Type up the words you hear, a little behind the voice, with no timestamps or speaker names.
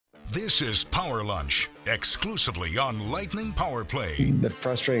This is Power Lunch, exclusively on Lightning Power Play. The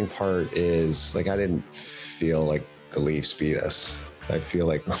frustrating part is, I didn't feel like the Leafs beat us. I feel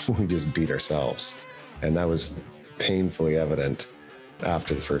like we just beat ourselves. And that was painfully evident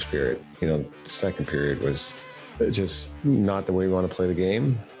after the first period. The second period was just not the way we want to play the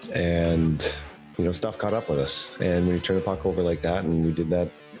game. And, stuff caught up with us. And when you turn the puck over like that, and we did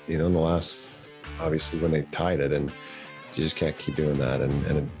that, in the last, obviously when they tied it, and you just can't keep doing that.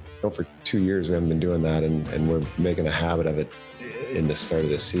 And for 2 years we haven't been doing that, and we're making a habit of it in the start of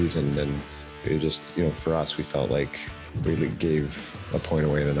this season. And it just, for us, we felt like we gave a point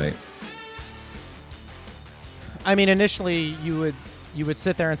away tonight. I mean, initially you would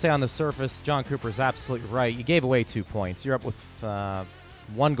sit there and say on the surface, John Cooper's absolutely right. You gave away 2 points. You're up with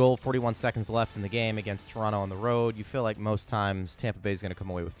 1 goal, 41 seconds left in the game against Toronto on the road. You feel like most times Tampa Bay is going to come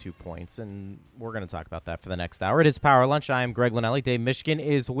away with 2 points, and we're going to talk about that for the next hour. It is Power Lunch. I am Greg Linelli. Dave Michigan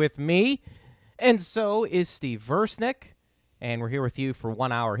is with me, and so is Steve Versnick, and we're here with you for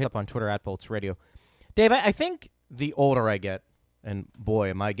 1 hour. Hit up on Twitter at Bolts Radio. Dave, I think the older I get, and boy,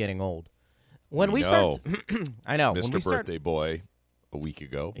 am I getting old. When we start, I know. Mr. Birthday Boy a week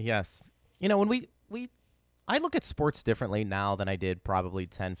ago. Yes. When I look at sports differently now than I did probably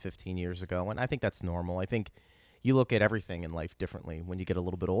 10, 15 years ago, and I think that's normal. I think you look at everything in life differently when you get a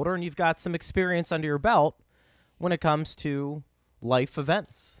little bit older and you've got some experience under your belt when it comes to life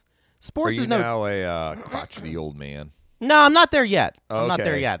events. Sports Are you is now a crotchety old man? No, I'm not there yet. I'm not Okay.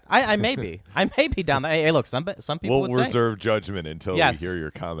 there yet. I may be. I may be down there. Hey, look, some people We'll would say. reserve judgment until Yes. we hear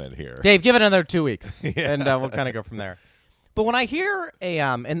your comment here. Dave, give it another 2 weeks, Yeah. and we'll kind of go from there. But when I hear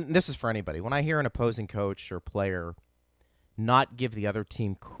and this is for anybody, when I hear an opposing coach or player not give the other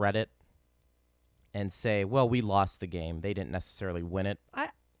team credit and say, well, we lost the game, they didn't necessarily win it, I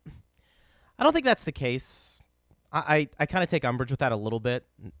don't think that's the case. I kind of take umbrage with that a little bit,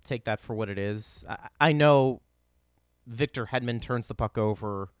 take that for what it is. I know Victor Hedman turns the puck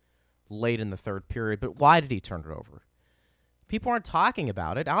over late in the third period, but why did he turn it over? People aren't talking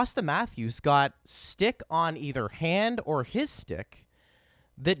about it. Austin Matthews got stick on either hand or his stick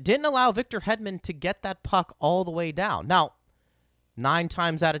that didn't allow Victor Hedman to get that puck all the way down. Now, 9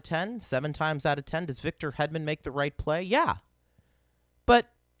 times out of 10, 7 times out of 10, does Victor Hedman make the right play? Yeah.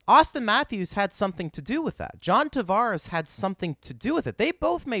 But Austin Matthews had something to do with that. John Tavares had something to do with it. They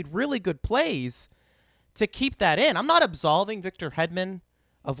both made really good plays to keep that in. I'm not absolving Victor Hedman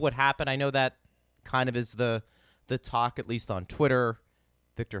of what happened. I know that kind of is the talk, at least on Twitter.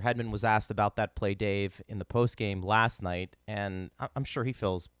 Victor Hedman was asked about that play, Dave, in the postgame last night, and I'm sure he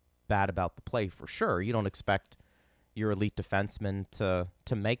feels bad about the play for sure. You don't expect your elite defenseman to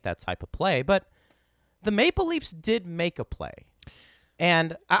make that type of play, but the Maple Leafs did make a play.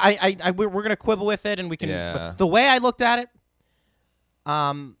 And we're going to quibble with it, and we can. Yeah. But the way I looked at it,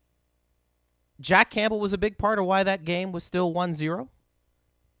 Jack Campbell was a big part of why that game was still 1-0.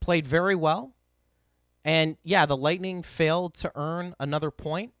 Played very well. And, yeah, the Lightning failed to earn another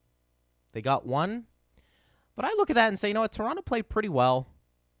point. They got one. But I look at that and say, you know what, Toronto played pretty well,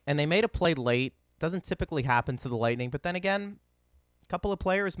 and they made a play late. Doesn't typically happen to the Lightning. But then again, a couple of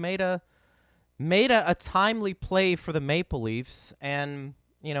players made a timely play for the Maple Leafs. And,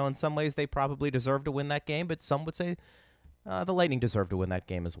 in some ways they probably deserved to win that game. But some would say the Lightning deserved to win that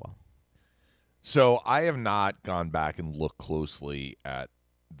game as well. So I have not gone back and looked closely at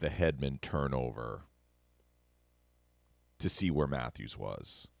the Hedman turnover to see where Matthews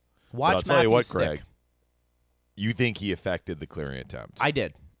was. Watch But I'll tell you what, Matthews Greg, stick. you think he affected the clearing attempt? I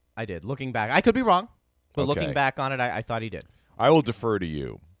did. Looking back, I could be wrong, but Okay. looking back on it, I thought he did. I will defer to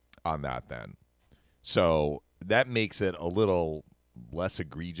you on that then. So that makes it a little less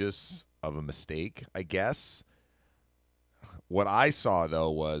egregious of a mistake, I guess. What I saw, though,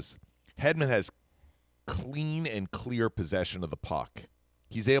 was Hedman has clean and clear possession of the puck.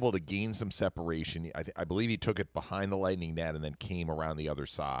 He's able to gain some separation. I believe he took it behind the Lightning net and then came around the other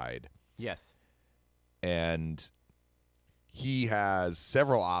side. Yes. And he has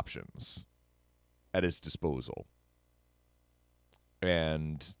several options at his disposal.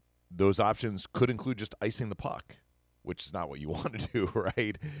 And those options could include just icing the puck, which is not what you want to do,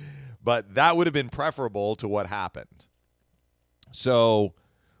 right? But that would have been preferable to what happened. So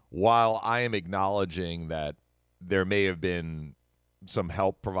while I am acknowledging that there may have been some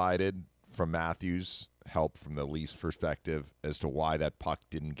help provided from Matthews, help from the Leafs perspective as to why that puck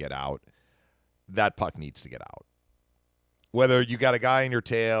didn't get out, that puck needs to get out. Whether you got a guy in your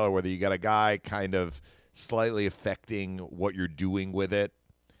tail or whether you got a guy kind of slightly affecting what you're doing with it,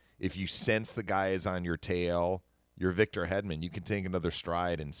 if you sense the guy is on your tail, you're Victor Hedman. You can take another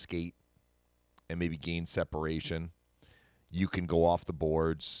stride and skate and maybe gain separation. You can go off the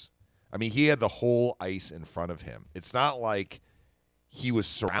boards. I mean, he had the whole ice in front of him. It's not like he was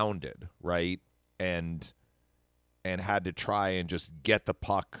surrounded, right? And had to try and just get the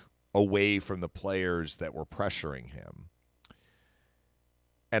puck away from the players that were pressuring him.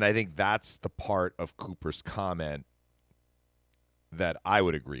 And I think that's the part of Cooper's comment that I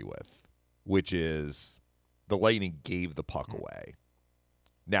would agree with, which is the Lightning gave the puck away.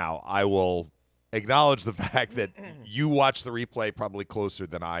 Now, I will acknowledge the fact that you watched the replay probably closer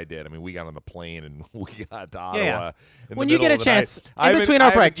than I did. I mean, we got on the plane and we got to Ottawa. When you get a chance, in between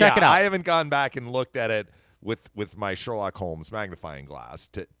our break, check it out. I haven't gone back and looked at it with my Sherlock Holmes magnifying glass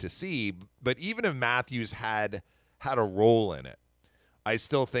to see. But even if Matthews had a role in it, I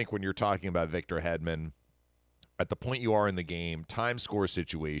still think when you're talking about Victor Hedman, at the point you are in the game, time score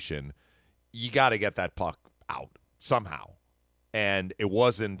situation, you got to get that puck out somehow. And it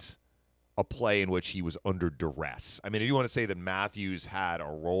wasn't a play in which he was under duress. I mean, if you want to say that Matthews had a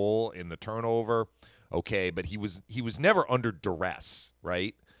role in the turnover, okay, but he was never under duress,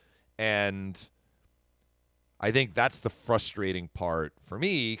 right? And I think that's the frustrating part for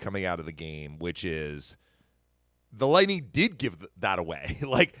me coming out of the game, which is the Lightning did give that away.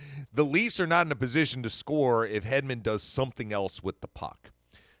 Like, the Leafs are not in a position to score if Hedman does something else with the puck.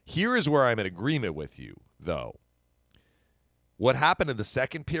 Here is where I'm in agreement with you, though. What happened in the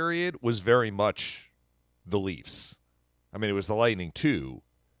second period was very much the Leafs. I mean, it was the Lightning too,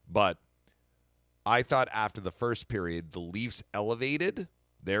 but I thought after the first period, the Leafs elevated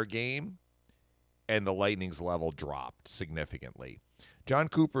their game and the Lightning's level dropped significantly. John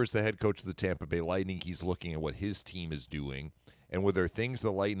Cooper is the head coach of the Tampa Bay Lightning. He's looking at what his team is doing. And were there things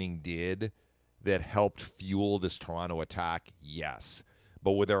the Lightning did that helped fuel this Toronto attack? Yes.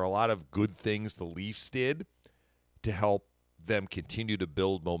 But were there a lot of good things the Leafs did to help them continue to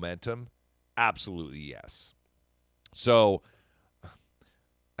build momentum? Absolutely yes. So,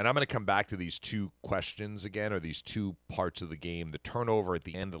 and I'm going to come back to these two questions again, or these two parts of the game. The turnover at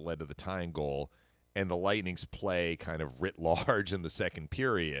the end that led to the tying goal, and the Lightning's play kind of writ large in the second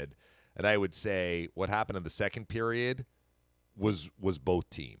period. And I would say what happened in the second period was both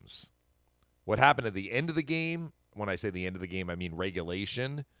teams. What happened at the end of the game, when I say the end of the game, I mean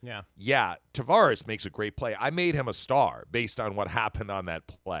regulation. Yeah, Tavares makes a great play. I made him a star based on what happened on that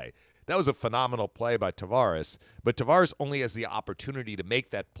play. That was a phenomenal play by Tavares, but Tavares only has the opportunity to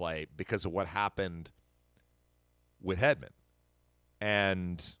make that play because of what happened with Hedman.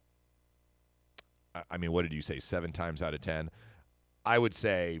 And I mean, what did you say, 7 times out of 10? I would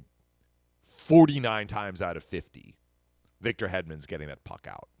say 49 times out of 50, Victor Hedman's getting that puck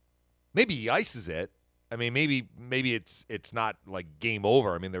out. Maybe he ices it. I mean, maybe it's not like game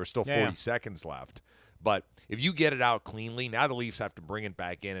over. I mean, there were still 40 seconds left. But if you get it out cleanly, now the Leafs have to bring it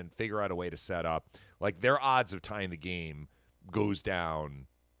back in and figure out a way to set up. Like, their odds of tying the game goes down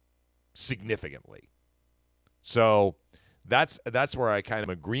significantly. So that's where I kind of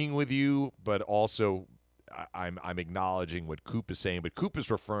agreeing with you, but also I'm acknowledging what Coop is saying. But Coop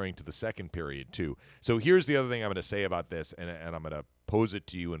is referring to the second period too. So here's the other thing I'm going to say about this, and I'm going to pose it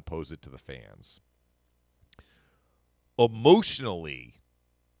to you and pose it to the fans. Emotionally,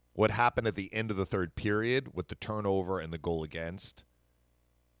 what happened at the end of the third period with the turnover and the goal against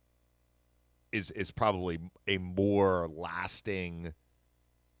is probably a more lasting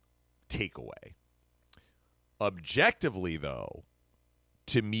takeaway. Objectively, though,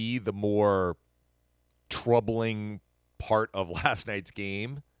 to me, the more troubling part of last night's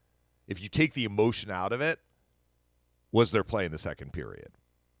game, if you take the emotion out of it, was their play in the second period.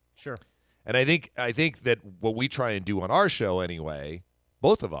 Sure. And I think that what we try and do on our show anyway,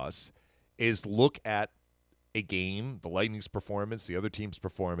 both of us, is look at a game, the Lightning's performance, the other team's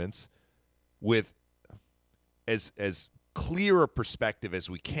performance, with as clear a perspective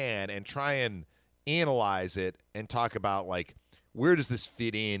as we can, and try and analyze it and talk about, like, where does this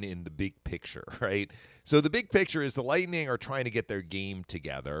fit in the big picture, right? So the big picture is the Lightning are trying to get their game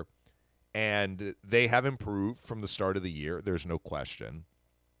together, and they have improved from the start of the year. There's no question.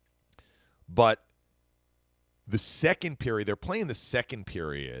 But the second period, they're playing the second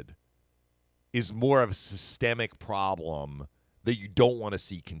period, is more of a systemic problem that you don't want to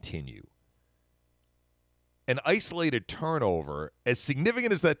see continue. An isolated turnover, as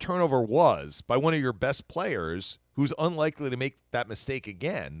significant as that turnover was by one of your best players, who's unlikely to make that mistake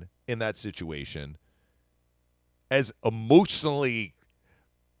again in that situation, as emotionally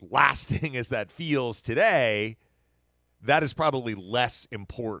lasting as that feels today, that is probably less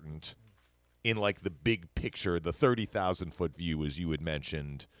important in, like, the big picture, the 30,000-foot view, as you had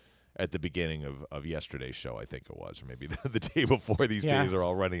mentioned at the beginning of yesterday's show, I think it was, or maybe the day before. These days are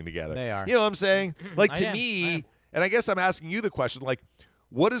all running together. They are. You know what I'm saying? Like, to I me, and I guess I'm asking you the question, like,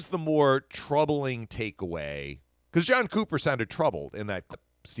 what is the more troubling takeaway? Because John Cooper sounded troubled in that clip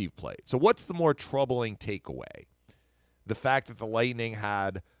Steve played. So what's the more troubling takeaway? The fact that the Lightning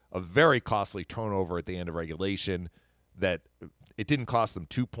had a very costly turnover at the end of regulation, that it didn't cost them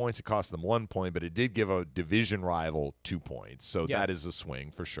 2 points, it cost them 1 point, but it did give a division rival 2 points. So Yes. that is a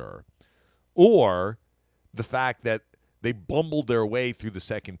swing for sure. Or the fact that they bumbled their way through the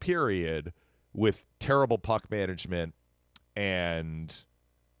second period with terrible puck management and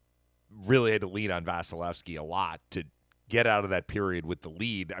really had to lean on Vasilevsky a lot to get out of that period with the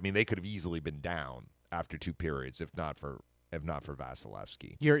lead. I mean, they could have easily been down after 2 periods if not for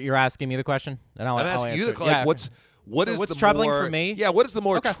Vasilevsky. You're asking me the question, and I'll I'm asking you the answer it. like, Yeah. what's the troubling more, for me? Yeah, what is the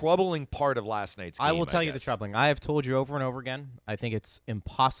more Okay. troubling part of last night's game? I will tell you the guess? troubling. I have told you over and over again, I think it's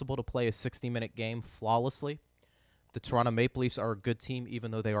impossible to play a 60-minute game flawlessly. The Toronto Maple Leafs are a good team,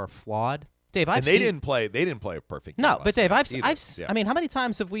 even though they are flawed. Dave, And they didn't play a perfect game No, last but Dave, night either. Yeah. I mean, how many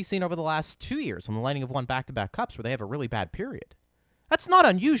times have we seen over the last 2 years when the Lightning have won back-to-back cups where they have a really bad period? That's not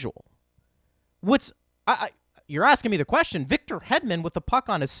unusual. You're asking me the question, Victor Hedman with the puck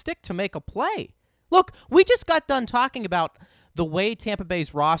on his stick to make a play. Look, we just got done talking about the way Tampa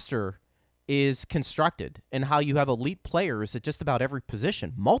Bay's roster is constructed and how you have elite players at just about every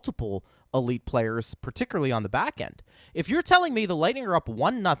position, multiple elite players, particularly on the back end. If you're telling me the Lightning are up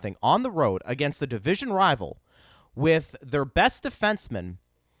 1-0 on the road against a division rival with their best defenseman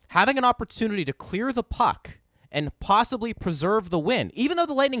having an opportunity to clear the puck and possibly preserve the win, even though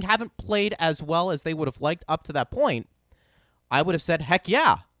the Lightning haven't played as well as they would have liked up to that point, I would have said, heck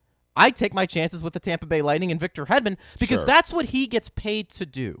yeah. I'd take my chances with the Tampa Bay Lightning and Victor Hedman because Sure. that's what he gets paid to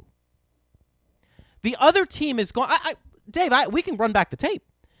do. The other team is going. Dave, we can run back the tape,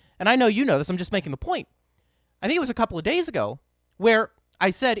 and I know you know this. I'm just making the point. I think it was a couple of days ago where I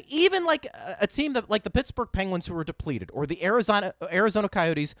said even like a team that like the Pittsburgh Penguins who are depleted or the Arizona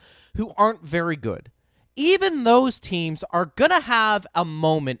Coyotes who aren't very good, even those teams are gonna have a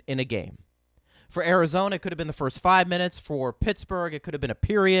moment in a game. For Arizona, it could have been the first 5 minutes. For Pittsburgh, it could have been a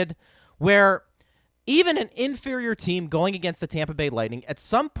period where even an inferior team going against the Tampa Bay Lightning at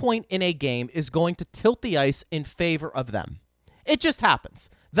some point in a game is going to tilt the ice in favor of them. It just happens.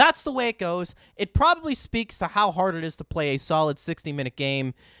 That's the way it goes. It probably speaks to how hard it is to play a solid 60-minute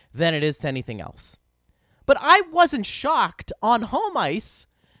game than it is to anything else. But I wasn't shocked on home ice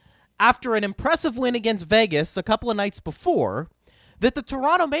after an impressive win against Vegas a couple of nights before that the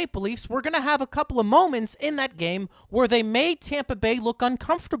Toronto Maple Leafs were going to have a couple of moments in that game where they made Tampa Bay look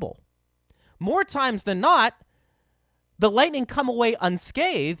uncomfortable. More times than not, the Lightning come away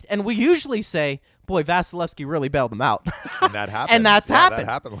unscathed, and we usually say, boy, Vasilevsky really bailed them out. And that happened. And that's happened.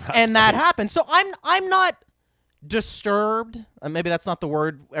 That happened last and that night. happened. So I'm not disturbed. Maybe that's not the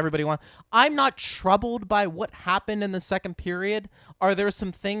word everybody wants. I'm not troubled by what happened in the second period. Are there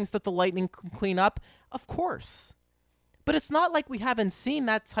some things that the Lightning can clean up? Of course. But it's not like we haven't seen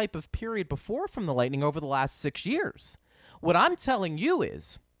that type of period before from the Lightning over the last 6 years. What I'm telling you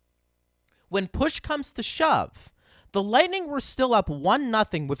is, when push comes to shove, the Lightning were still up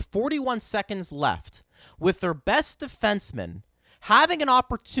 1-0 with 41 seconds left, with their best defenseman having an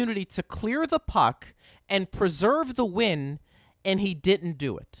opportunity to clear the puck and preserve the win, and he didn't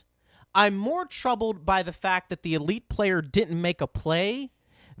do it. I'm more troubled by the fact that the elite player didn't make a play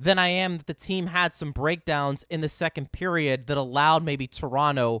than I am that the team had some breakdowns in the second period that allowed maybe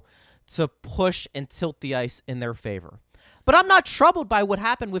Toronto to push and tilt the ice in their favor. But I'm not troubled by what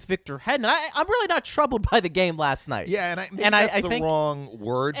happened with Victor Hedman. I'm really not troubled by the game last night. Yeah, and that's the think, wrong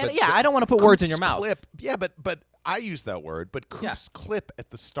word. and But yeah, I don't want to put words in your Coop's mouth. Clip, yeah, but I use that word. But Coop's clip at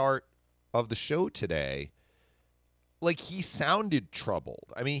the start of the show today, like he sounded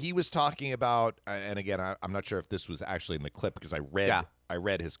troubled. I mean, he was talking about, and again, I'm not sure if this was actually in the clip because I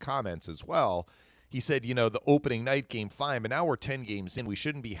read his comments as well. He said, the opening night game, fine, but now we're 10 games in. We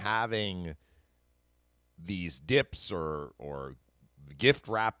shouldn't be having these dips or gift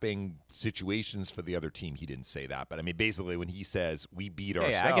wrapping situations for the other team. He didn't say that, but I mean, basically, when he says we beat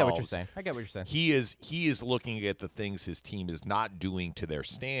ourselves, I get what you're saying. He is looking at the things his team is not doing to their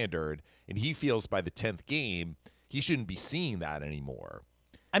standard, and he feels by the 10th game he shouldn't be seeing that anymore.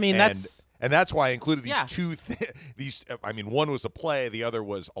 I mean, and that's why I included these Yeah. two. I mean, one was a play, the other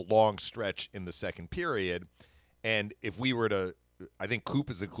was a long stretch in the second period. And if we were to, I think Coop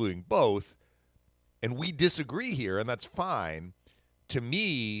is including both, and we disagree here, and that's fine. To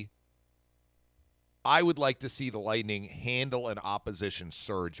me, I would like to see the Lightning handle an opposition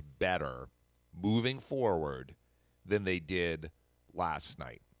surge better moving forward than they did last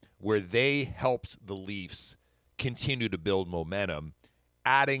night, where they helped the Leafs continue to build momentum,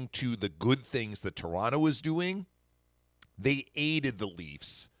 adding to the good things that Toronto is doing. they aided the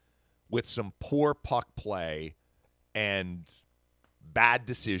Leafs with some poor puck play and bad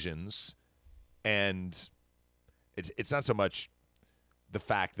decisions. And it's not so much the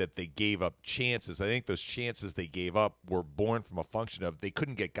fact that they gave up chances. I think those chances they gave up were born from a function of they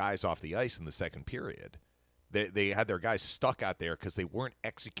couldn't get guys off the ice in the second period. They had their guys stuck out there because they weren't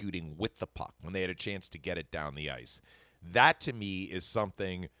executing with the puck when they had a chance to get it down the ice. That, to me, is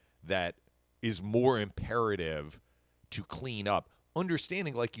something that is more imperative to clean up.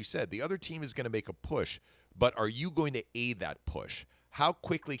 Understanding, like you said, the other team is going to make a push, but are you going to aid that push? How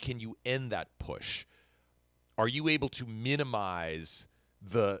quickly can you end that push? Are you able to minimize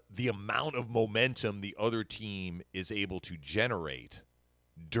the amount of momentum the other team is able to generate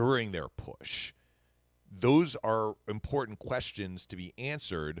during their push? Those are important questions to be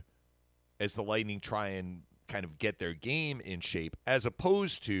answered as the Lightning try and kind of get their game in shape, as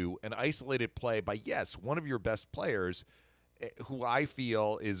opposed to an isolated play by, yes, one of your best players, who I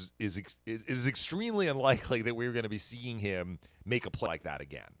feel is extremely unlikely that we're going to be seeing him make a play like that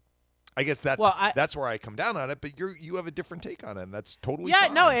again. I guess that's where I come down on it, but you have a different take on it, and that's totally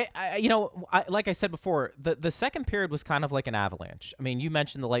fine. No, like I said before, the second period was kind of like an avalanche. I mean, you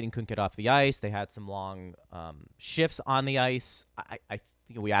mentioned the Lightning couldn't get off the ice. They had some long shifts on the ice.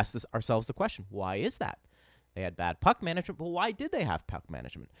 We asked ourselves the question, why is that? They had bad puck management, but why did they have puck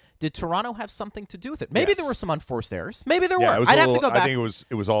management? Did Toronto have something to do with it? Maybe there were some unforced errors. Maybe there were. I'd have to go back. I think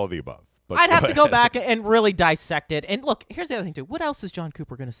it was all of the above. But I'd have to go back and really dissect it. And look, here's the other thing, too. What else is John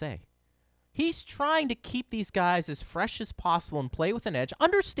Cooper going to say? He's trying to keep these guys as fresh as possible and play with an edge,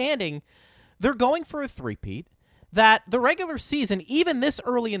 understanding they're going for a three-peat, that the regular season, even this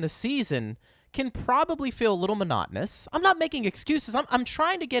early in the season, can probably feel a little monotonous. I'm not making excuses. I'm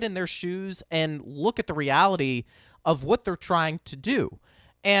trying to get in their shoes and look at the reality of what they're trying to do.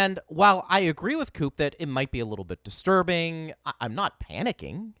 And while I agree with Coop that it might be a little bit disturbing, I'm not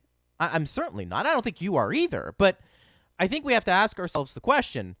panicking. I'm certainly not. I don't think you are either. But I think we have to ask ourselves the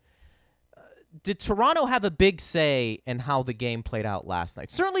question, did Toronto have a big say in how the game played out last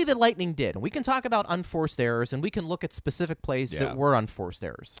night? Certainly the Lightning did. And we can talk about unforced errors, and we can look at specific plays that were unforced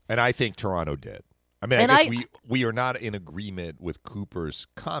errors. And I think Toronto did. I mean, I guess we are not in agreement with Cooper's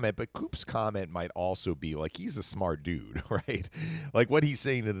comment, but Coop's comment might also be like, he's a smart dude, right? Like what he's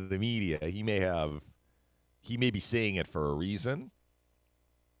saying to the media, he may be saying it for a reason.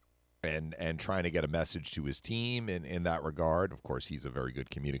 And trying to get a message to his team in that regard. Of course, he's a very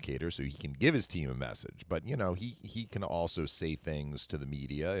good communicator, so he can give his team a message. But, he can also say things to the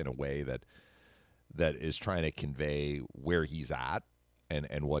media in a way that is trying to convey where he's at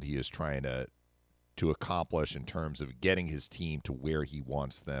and what he is trying to accomplish in terms of getting his team to where he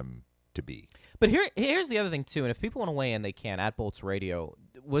wants them to be. But here's the other thing, too, and if people want to weigh in, they can, at Bolts Radio.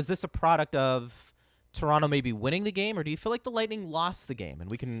 Was this a product of Toronto maybe winning the game, or do you feel like the Lightning lost the game? And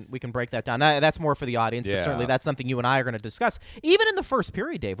we can break that down. That's more for the audience, but certainly that's something you and I are going to discuss. Even in the first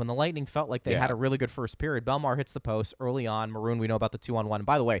period, Dave, when the Lightning felt like they had a really good first period, Bellemare hits the post early on. Maroon, we know about the 2-on-1. And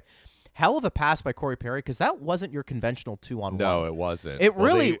by the way, hell of a pass by Corey Perry, because that wasn't your conventional 2-on-1. No, it wasn't. It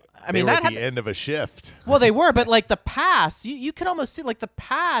really, they were at the end of a shift. Well, they were, but like the pass, you could almost see like the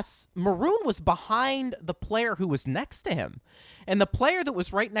pass, Maroon was behind the player who was next to him. And the player that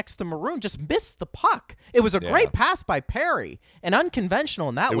was right next to Maroon just missed the puck. It was a great pass by Perry, and unconventional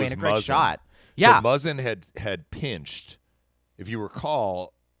in that way, and a great shot. Yeah. So Muzzin had pinched. If you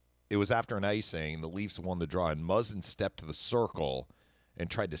recall, it was after an icing. The Leafs won the draw, and Muzzin stepped to the circle and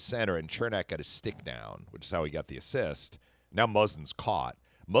tried to center, and Chernak got his stick down, which is how he got the assist. Now Muzzin's caught.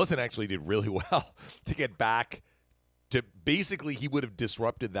 Muzzin actually did really well to get back to basically he would have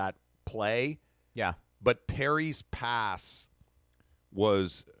disrupted that play. Yeah. But Perry's pass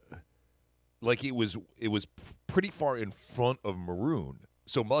was like it was pretty far in front of Maroon.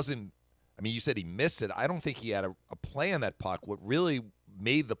 So Muzzin, I mean, you said he missed it. I don't think he had a play on that puck. What really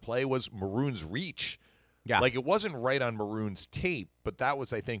made the play was Maroon's reach. Yeah. Like it wasn't right on Maroon's tape, but that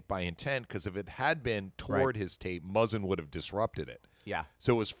was, I think, by intent, because if it had been toward his tape, Muzzin would have disrupted it. Yeah.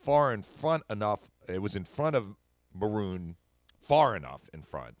 So it was far in front enough. It was in front of Maroon, far enough in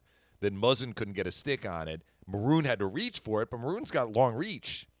front that Muzzin couldn't get a stick on it. Maroon had to reach for it, but Maroon's got long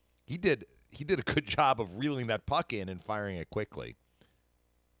reach. He did a good job of reeling that puck in and firing it quickly.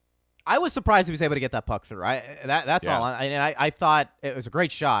 I was surprised he was able to get that puck through. That's all. I thought it was a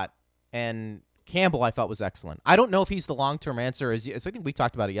great shot, and Campbell I thought was excellent. I don't know if he's the long-term answer. So I think we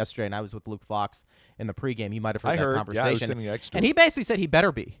talked about it yesterday, and I was with Luke Fox in the pregame. You might have heard that conversation. Yeah, I was sitting next to him. And he basically said he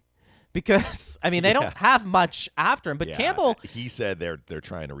better be. because I mean they don't have much after him. But Yeah, Campbell, he said they're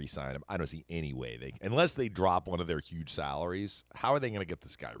trying to re-sign him. I don't see any way unless they drop one of their huge salaries. How are they going to get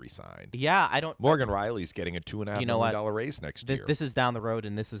this guy re-signed? yeah, I don't. Morgan Riley's getting a $2.5 million raise next year. This is down the road,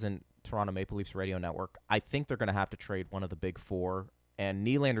 and this isn't Toronto Maple Leafs radio network. I think they're going to have to trade one of the big four. And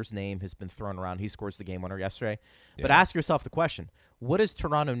Nylander's name has been thrown around. He scores the game winner yesterday. But Yeah. ask yourself the question: what does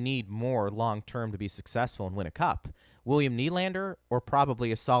Toronto need more long term to be successful and win a cup? William Nylander or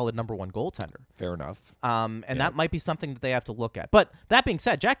probably a solid number one goaltender? Fair enough. And that might be something that they have to look at. But that being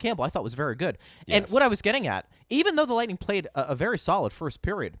said, Jack Campbell I thought was very good. And Yes. what I was getting at, even though the Lightning played a very solid first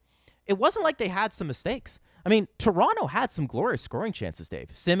period, it wasn't like they had some mistakes. I mean, Toronto had some glorious scoring chances, Dave.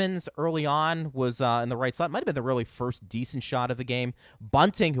 Simmons early on was in the right slot. Might have been the really first decent shot of the game.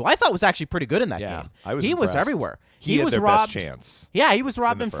 Bunting, who I thought was actually pretty good in that Yeah, game. I was he was impressed. everywhere. He had was their robbed. best chance. Yeah, he was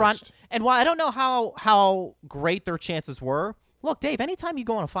robbed in in the front. first. And while I don't know how great their chances were, look, Dave, anytime you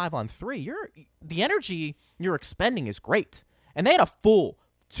go on a 5-on-3, the energy you're expending is great. And they had a full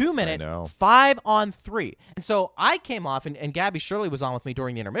 2-minute know. 5-on-3. And so I came off, and Gabby Shirley was on with me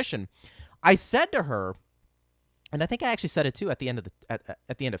during the intermission. I said to her, and I think I actually said it too at the end of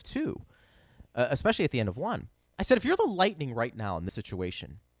at the end of two, especially at the end of one. I said, if you're the Lightning right now in this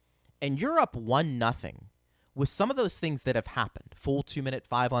situation, and you're up 1-0 with some of those things that have happened, full 2-minute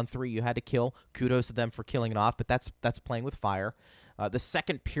 5-on-3 you had to kill. Kudos to them for killing it off, but that's playing with fire. The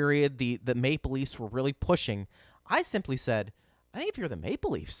second period, the Maple Leafs were really pushing. I simply said, I think if you're the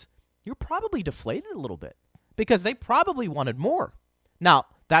Maple Leafs, you're probably deflated a little bit because they probably wanted more. Now,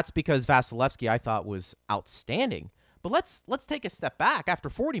 that's because Vasilevsky I thought was outstanding. But let's take a step back. After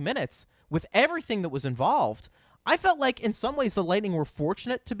 40 minutes, with everything that was involved, I felt like in some ways the Lightning were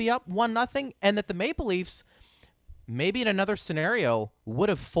fortunate to be up 1-0 and that the Maple Leafs, maybe in another scenario, would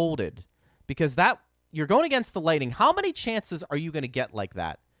have folded because you're going against the Lightning. How many chances are you going to get like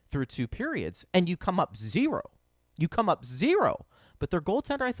that through two periods? And you come up zero. But their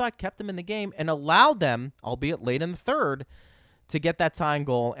goaltender, I thought, kept them in the game and allowed them, albeit late in the third, to get that tying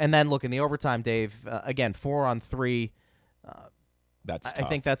goal. And then, look, in the overtime, Dave, again, 4-on-3. That's I tough.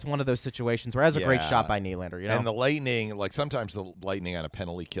 think that's one of those situations where that's a great Yeah. shot by Nylander. You know? And the Lightning, like sometimes the Lightning on a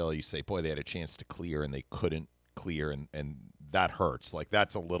penalty kill, you say, boy, they had a chance to clear and they couldn't clear, and that hurts. Like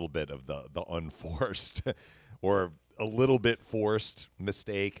that's a little bit of the unforced or a little bit forced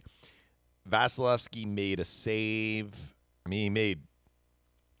mistake. Vasilevsky made a save. I mean,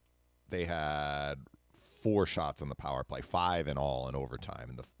 they had 4 shots on the power play, 5 in all in overtime,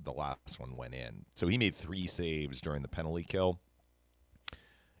 and the last one went in. So he made 3 saves during the penalty kill.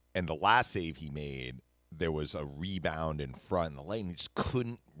 And the last save he made, there was a rebound in front, and the Lightning just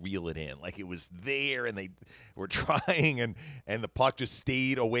couldn't reel it in. Like it was there, and they were trying, and the puck just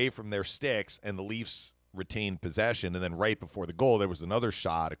stayed away from their sticks, and the Leafs retained possession. And then right before the goal, there was another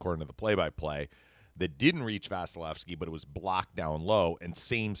shot, according to the play-by-play, that didn't reach Vasilevsky, but it was blocked down low, and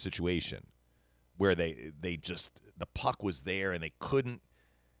same situation where the puck was there, and they couldn't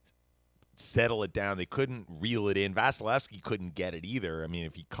settle it down. They couldn't reel it in. Vasilevsky couldn't get it either. I mean,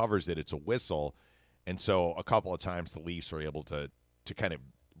 if he covers it, it's a whistle. And so a couple of times the Leafs were able to kind of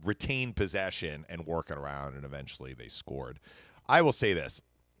retain possession and work it around, and eventually they scored. I will say this.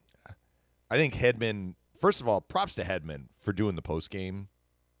 I think Hedman, first of all, props to Hedman for doing the postgame.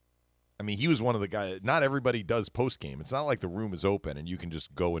 I mean, he was one of the guys. Not everybody does postgame. It's not like the room is open and you can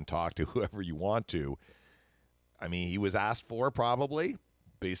just go and talk to whoever you want to. I mean, he was asked for probably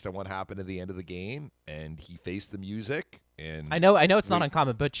based on what happened at the end of the game, and he faced the music. And I know it's not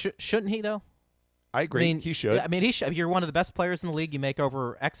uncommon, but shouldn't he though? I agree. I mean, he should. I mean, he should. You're one of the best players in the league. You make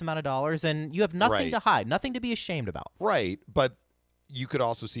over X amount of dollars, and you have nothing Right. to hide, nothing to be ashamed about. Right, but you could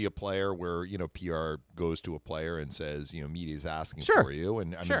also see a player where, PR goes to a player and says, media's asking Sure. for you.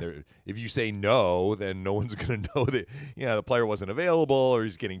 And I Sure. mean, if you say no, then no one's going to know that, the player wasn't available or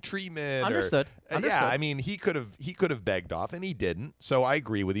he's getting treatment. Understood. Yeah, Understood. I mean, he could have begged off, and he didn't. So I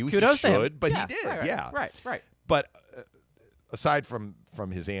agree with you. Kudos he to him. should, but Yeah, he did. right, yeah. Right. But aside from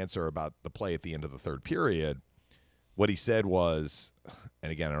his answer about the play at the end of the third period, what he said was,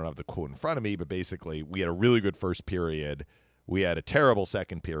 and again, I don't have the quote in front of me, but basically, we had a really good first period. We had a terrible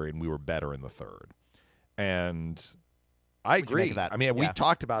second period, and we were better in the third. And I What'd you make agree. of that? I mean, we Yeah.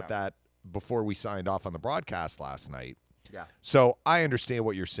 talked about that before we signed off on the broadcast last night. Yeah. So I understand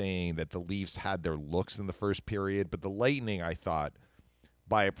what you're saying, that the Leafs had their looks in the first period, but the Lightning, I thought,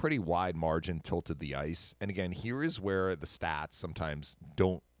 by a pretty wide margin, tilted the ice. And again, here is where the stats sometimes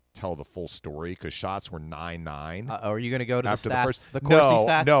don't tell the full story, because shots were 9-9. Are you going to go to After the the stats? first- the Corsi No,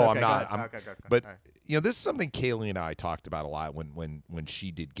 stats? no, Okay, I'm go not. ahead. I'm- Okay. But All right. this is something Kaylee and I talked about a lot when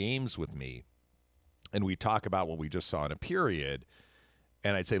she did games with me, and we talk about what we just saw in a period.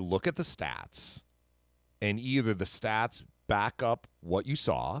 And I'd say, look at the stats, and either the stats back up what you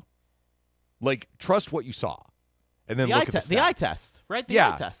saw, like trust what you saw, and then look at the stats. The eye test, right? The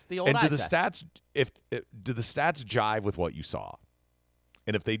eye test, the old and eye do the test. stats do the stats jive with what you saw?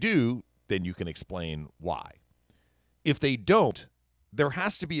 And if they do, then you can explain why. If they don't, there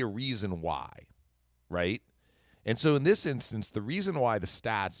has to be a reason why, right? And so in this instance, the reason why the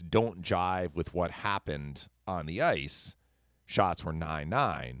stats don't jive with what happened on the ice, shots were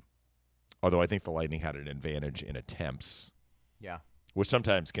 9-9, although I think the Lightning had an advantage in attempts. Yeah. Which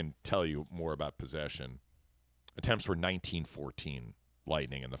sometimes can tell you more about possession. Attempts were 19-14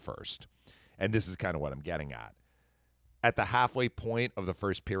 Lightning in the first. And this is kind of what I'm getting at. At the halfway point of the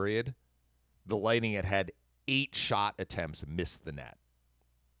first period, the Lightning had 8 shot attempts miss the net.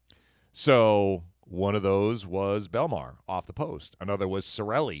 So one of those was Bellemare off the post. Another was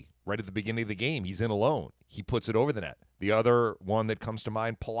Cirelli right at the beginning of the game. He's in alone. He puts it over the net. The other one that comes to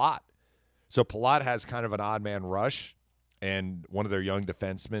mind, Palat. So Palat has kind of an odd man rush, and one of their young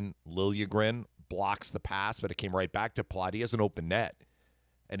defensemen, Liljegren, blocks the pass, but it came right back to Palat. He has an open net,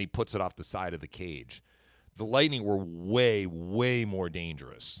 and he puts it off the side of the cage. The Lightning were way, way more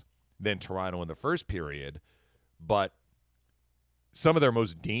dangerous than Toronto in the first period, but some of their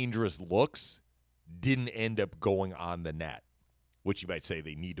most dangerous looks didn't end up going on the net, which you might say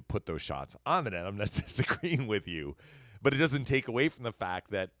they need to put those shots on the net. I'm not disagreeing with you, but it doesn't take away from the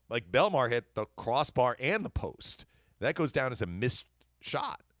fact that, like, Bellemare hit the crossbar and the post. That goes down as a missed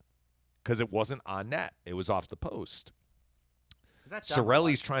shot because it wasn't on net. It was off the post.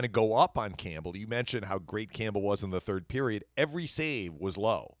 Cirelli's trying to go up on Campbell. You mentioned how great Campbell was in the third period. Every save was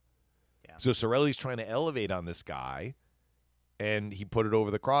low. Yeah. So Cirelli's trying to elevate on this guy, and he put it over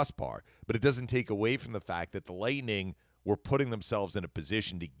the crossbar. But it doesn't take away from the fact that the Lightning were putting themselves in a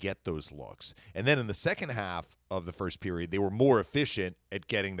position to get those looks. And then in the second half of the first period, they were more efficient at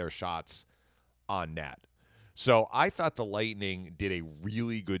getting their shots on net. So I thought the Lightning did a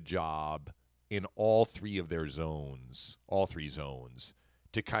really good job in all three zones,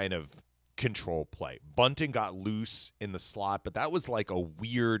 to kind of control play. Bunting got loose in the slot, but that was like a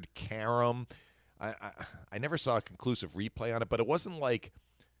weird carom. I never saw a conclusive replay on it, but it wasn't like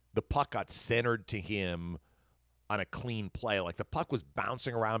the puck got centered to him on a clean play. Like the puck was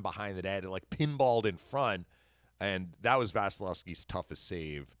bouncing around behind the net and like pinballed in front, and that was Vasilevsky's toughest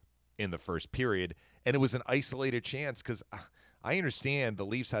save in the first period. And it was an isolated chance because I understand the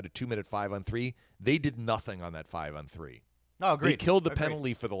Leafs had a 2-minute 5-on-3. They did nothing on that 5-on-3. No, agreed. They killed the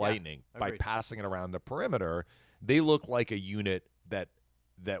penalty for the Lightning by passing it around the perimeter. They looked like a unit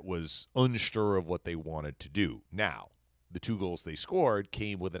that was unsure of what they wanted to do. Now, the 2 goals they scored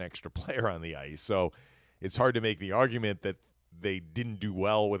came with an extra player on the ice, so it's hard to make the argument that they didn't do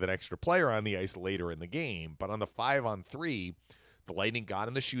well with an extra player on the ice later in the game. But on the 5-on-3, the Lightning got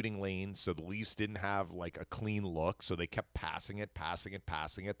in the shooting lane, so the Leafs didn't have like a clean look, so they kept passing it.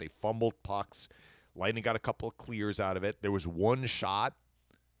 They fumbled pucks. Lightning got a couple of clears out of it. There was one shot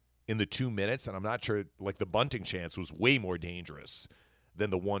in the 2 minutes, and I'm not sure, like the Bunting chance was way more dangerous than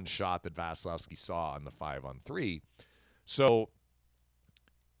the one shot that Vasilevsky saw on the 5-on-3. So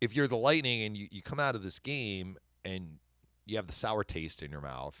if you're the Lightning and you come out of this game and you have the sour taste in your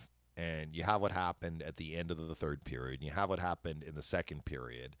mouth, and you have what happened at the end of the third period, and you have what happened in the second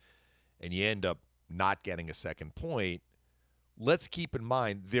period, and you end up not getting a second point, let's keep in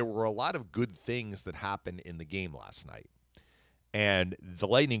mind there were a lot of good things that happened in the game last night. And the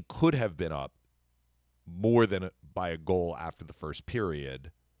Lightning could have been up more than by a goal after the first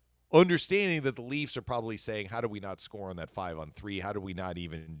period, understanding that the Leafs are probably saying, how do we not score on that 5-on-3? How do we not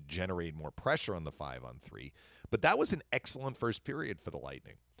even generate more pressure on the 5-on-3? But that was an excellent first period for the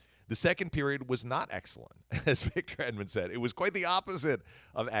Lightning. The second period was not excellent, as Victor Edmond said. It was quite the opposite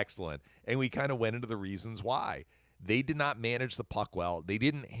of excellent. And we kind of went into the reasons why. They did not manage the puck well. They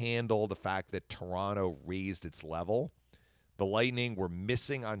didn't handle the fact that Toronto raised its level. The Lightning were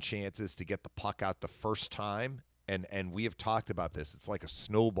missing on chances to get the puck out the first time. And we have talked about this. It's like a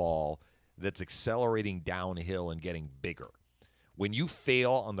snowball that's accelerating downhill and getting bigger. When you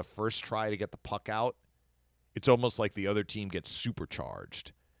fail on the first try to get the puck out, it's almost like the other team gets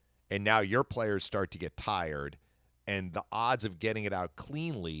supercharged. And now your players start to get tired, and the odds of getting it out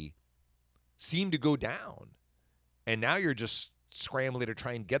cleanly seem to go down. And now you're just scrambling to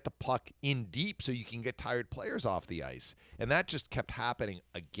try and get the puck in deep so you can get tired players off the ice. And that just kept happening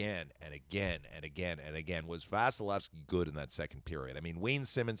again and again and again and again. Was Vasilevsky good in that second period? I mean, Wayne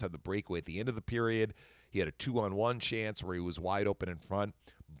Simmons had the breakaway at the end of the period. He had a 2-on-1 chance where he was wide open in front.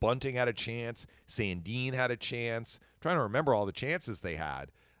 Bunting had a chance. Sandin had a chance. I'm trying to remember all the chances they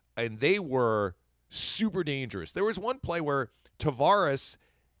had. And they were super dangerous. There was one play where Tavares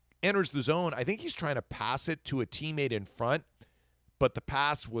enters the zone. I think he's trying to pass it to a teammate in front, but the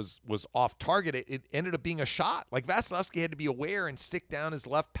pass was off target. It ended up being a shot. Like, Vasilevsky had to be aware and stick down his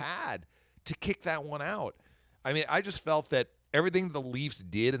left pad to kick that one out. I mean, I just felt that everything the Leafs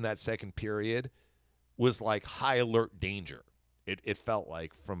did in that second period was like high alert danger. It felt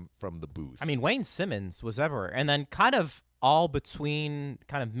like from the booth. I mean, Wayne Simmons was everywhere. And then kind of all between,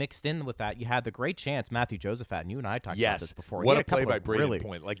 kind of mixed in with that, you had the great chance Matthew Joseph had, and you and I talked about this before. What a play by Brayden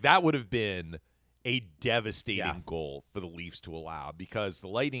Point. Like, that would have been a devastating Yeah. goal for the Leafs to allow, because the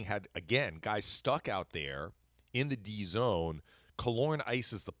Lightning had, again, guys stuck out there in the D zone. Killorn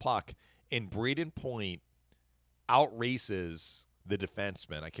ices the puck, and Brayden Point outraces the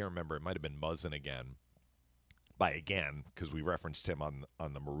defenseman. I can't remember. It might have been Muzzin again. By again, because we referenced him on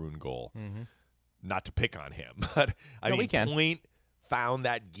the Maroon goal. Mm-hmm. Not to pick on him, but I mean, we can. Point found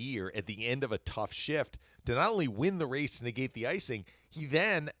that gear at the end of a tough shift to not only win the race to negate the icing, he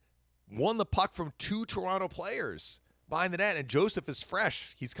then won the puck from 2 Toronto players behind the net, and Joseph is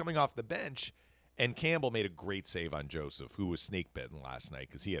fresh. He's coming off the bench, and Campbell made a great save on Joseph, who was snake bitten last night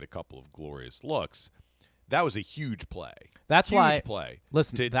because he had a couple of glorious looks. That was a huge play. That's huge why. play.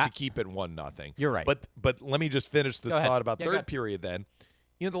 Listen, to keep it 1-0. You're right. But let me just finish this Go ahead. thought about Yeah, go third ahead. period. Then,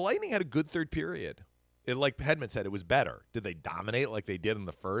 the Lightning had a good third period. It, like Hedman said, it was better. Did they dominate like they did in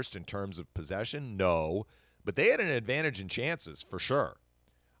the first in terms of possession? No, but they had an advantage in chances for sure.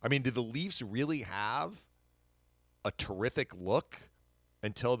 I mean, did the Leafs really have a terrific look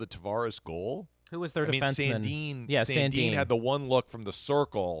until the Tavares goal? Who was their I mean, defenseman? Sandin. Yeah, Sandin had the one look from the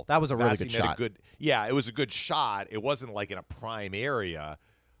circle. That was a really Vasi good made shot. It was a good shot. It wasn't like in a prime area.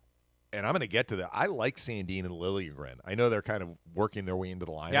 And I'm going to get to that. I like Sandin and Liljegren. I know they're kind of working their way into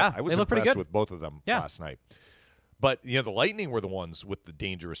the lineup. Yeah, I was they look pretty impressed good. with both of them last night. But, the Lightning were the ones with the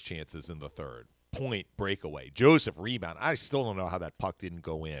dangerous chances in the third. Point, breakaway. Joseph, rebound. I still don't know how that puck didn't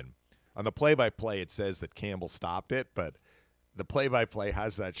go in. On the play-by-play, it says that Campbell stopped it, but the play-by-play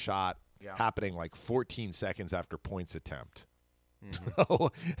has that shot happening like 14 seconds after Point's attempt.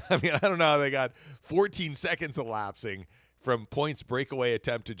 So, I mean, I don't know how they got 14 seconds elapsing from Point's breakaway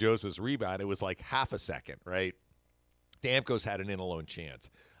attempt to Joseph's rebound. It was like half a second, right? Stamkos had an in-alone chance.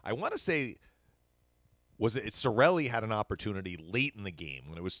 I want to say, was it Cirelli had an opportunity late in the game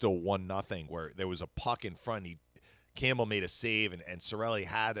when it was still 1-0, where there was a puck in front. Campbell made a save, and Cirelli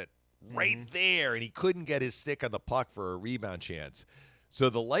had it right there, and he couldn't get his stick on the puck for a rebound chance. So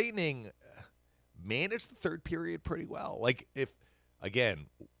the Lightning managed the third period pretty well. Like, if, again,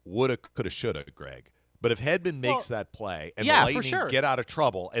 woulda, coulda, shoulda, Greg. But if Hedman makes that play and the Lightning get out of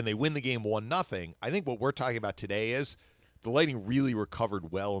trouble and they win the game 1-0, I think what we're talking about today is the Lightning really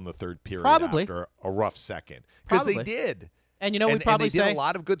recovered well in the third period after a rough second. Because they did. And, we probably they did a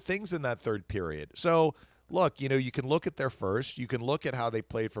lot of good things in that third period. So, look, you can look at their first. You can look at how they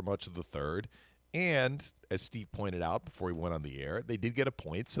played for much of the third. And, as Steve pointed out before he went on the air, they did get a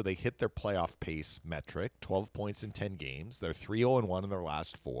point, so they hit their playoff pace metric, 12 points in 10 games. They're 3-0-1 in their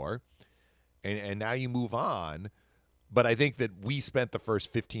last 4. And now you move on. But I think that we spent the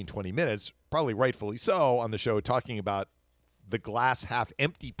first 15, 20 minutes, probably rightfully so, on the show talking about the glass half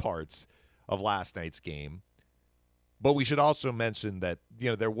empty parts of last night's game. But we should also mention that,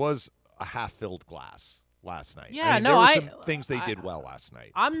 there was a half-filled glass last night. Yeah, there were some things they did well last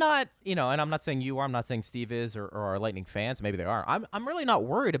night. I'm not, and I'm not saying you are. I'm not saying Steve is or our Lightning fans. Maybe they are. I'm really not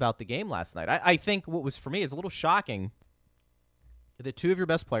worried about the game last night. I think what was, for me, is a little shocking that 2 of your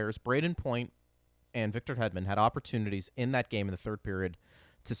best players, Brayden Point and Victor Hedman, had opportunities in that game in the third period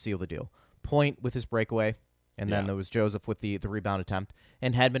to seal the deal. Point with his breakaway, and then there was Joseph with the rebound attempt,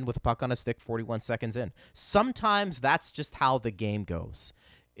 and Hedman with a puck on a stick 41 seconds in. Sometimes that's just how the game goes.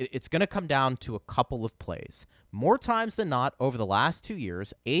 It's going to come down to a couple of plays. More times than not, over the last 2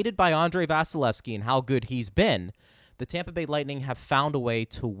 years, aided by Andrei Vasilevsky and how good he's been, the Tampa Bay Lightning have found a way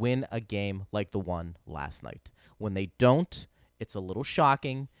to win a game like the one last night. When they don't, it's a little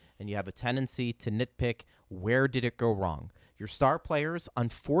shocking, and you have a tendency to nitpick, where did it go wrong? Your star players,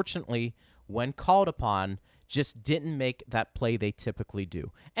 unfortunately, when called upon, just didn't make that play they typically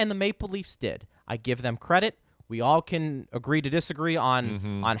do. And the Maple Leafs did. I give them credit. We all can agree to disagree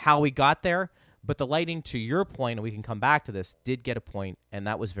on how we got there, but the Lightning, to your point, and we can come back to this, did get a point, and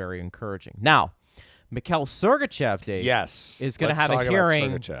that was very encouraging. Now, Mikhail Sergachev, Dave, is going to have a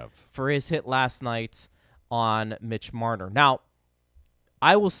hearing for his hit last night on Mitch Marner. Now,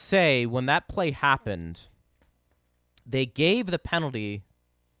 I will say, when that play happened, they gave the penalty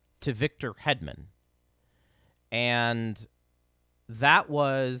to Victor Hedman, and that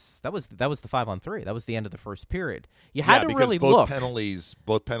was the 5-on-3. That was the end of the first period. You had to because really both look.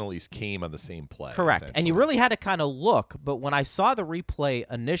 both penalties came on the same play. Correct. And you essentially. really had to kind of look. But when I saw the replay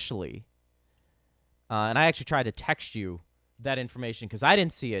initially, and I actually tried to text you that information because I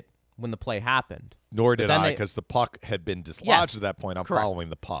didn't see it when the play happened. Nor did then I, they- because the puck had been dislodged Yes, at that point. I'm correct. following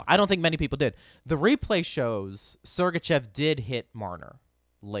the puck. I don't think many people did. The replay shows Sergachev did hit Marner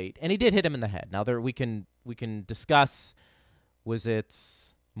late, and he did hit him in the head. Now we can discuss, was it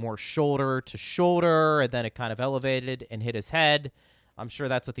more shoulder to shoulder, and then it kind of elevated and hit his head. I'm sure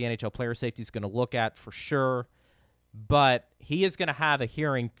that's what the NHL player safety is going to look at for sure. But he is going to have a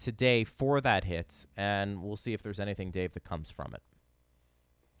hearing today for that hit, and we'll see if there's anything, Dave, that comes from it.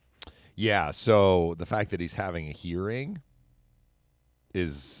 Yeah, so the fact that he's having a hearing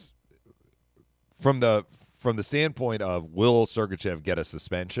is from the standpoint of, will Sergachev get a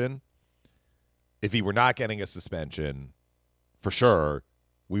suspension? If he were not getting a suspension, for sure,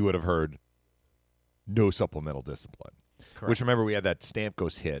 we would have heard no supplemental discipline. Correct. Which, remember, we had that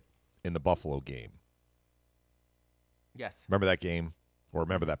Stamkos hit in the Buffalo game. Yes. Remember that game? Or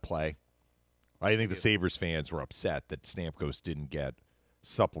remember that play? I think the Sabres fans were upset that Stamkos didn't get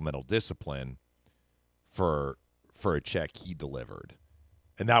supplemental discipline for a check he delivered.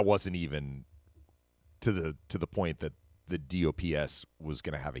 And that wasn't even to the point that the DOPS was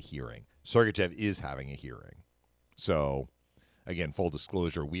going to have a hearing. Sergachev is having a hearing. So, again, full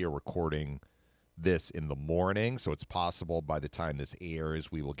disclosure, we are recording this in the morning, so it's possible by the time this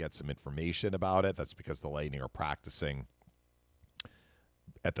airs we will get some information about it. That's because the Lightning are practicing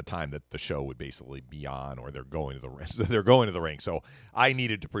at the time that the show would basically be on, or they're going to the rink. So I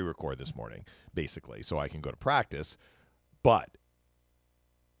needed to pre-record this morning, basically, so I can go to practice. But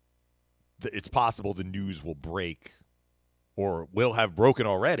it's possible the news will break, or will have broken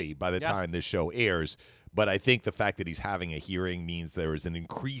already by the time this show airs. But I think the fact that he's having a hearing means there is an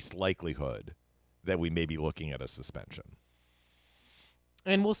increased likelihood that we may be looking at a suspension.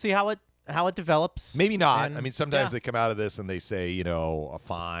 And we'll see how it develops. Maybe not. And, I mean, sometimes they come out of this and they say, a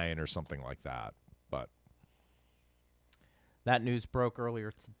fine or something like that. But that news broke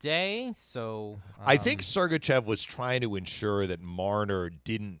earlier today, so I think Sergachev was trying to ensure that Marner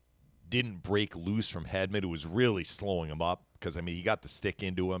didn't break loose from Hedman, who was really slowing him up, because, I mean, he got the stick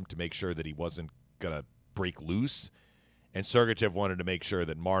into him to make sure that he wasn't going to break loose. And Sergachev wanted to make sure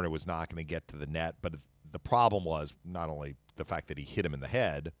that Marner was not going to get to the net. But the problem was not only the fact that he hit him in the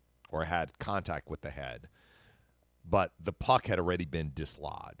head or had contact with the head, but the puck had already been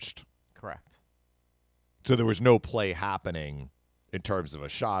dislodged. correct. So there was no play happening in terms of a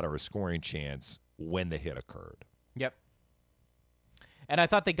shot or a scoring chance when the hit occurred. Yep. And I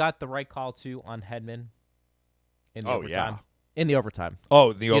thought they got the right call, too, on Hedman in the overtime. Yeah. In the overtime.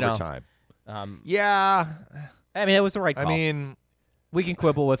 Oh, the You know, overtime. Yeah. I mean, it was the right call. I mean, we can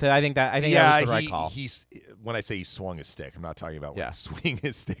quibble with it. I think that was the right call. He's when I say he swung his stick, I'm not talking about Yeah. swinging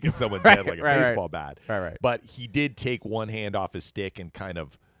his stick in someone's head like a baseball bat. Right. But he did take one hand off his stick and kind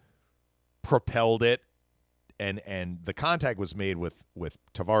of propelled it, and the contact was made with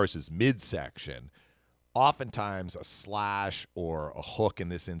Tavares' midsection. Oftentimes, a slash or a hook in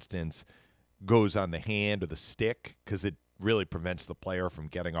this instance goes on the hand or the stick because it really prevents the player from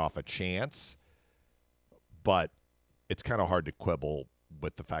getting off a chance. But it's kind of hard to quibble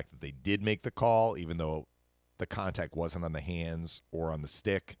with the fact that they did make the call, even though the contact wasn't on the hands or on the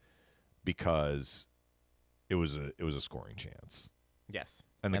stick, because it was a scoring chance. Yes.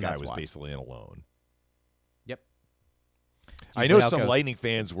 And the guy that's was why. basically in alone. Yep. I know some Lightning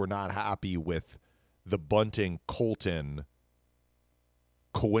fans were not happy with the Bunting Colton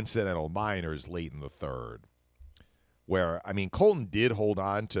coincidental minors late in the third, where, I mean, Colton did hold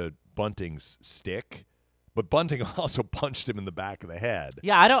on to Bunting's stick, but Bunting also punched him in the back of the head.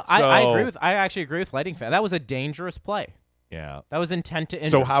 Yeah, I actually agree with Lightning fan. That was a dangerous play. Yeah. That was intent to injure.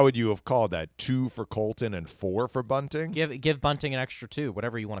 So how would you have called that? 2 for Colton and 4 for Bunting? Give Bunting an extra 2,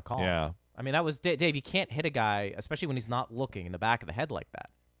 whatever you want to call it. Yeah. I mean, that was Dave. You can't hit a guy, especially when he's not looking, in the back of the head like that.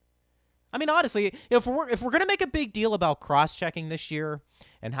 I mean, honestly, if we're gonna make a big deal about cross-checking this year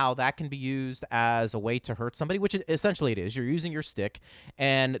and how that can be used as a way to hurt somebody, which essentially it is, you're using your stick,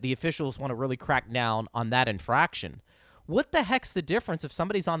 and the officials want to really crack down on that infraction. What the heck's the difference if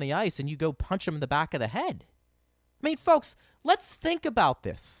somebody's on the ice and you go punch them in the back of the head? I mean, folks, let's think about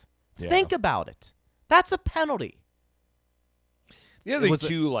this. Yeah. Think about it. That's a penalty. The other thing,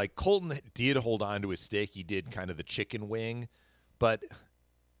 too, like, Colton did hold on to his stick. He did kind of the chicken wing. But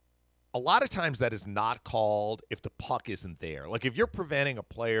a lot of times that is not called if the puck isn't there. Like, if you're preventing a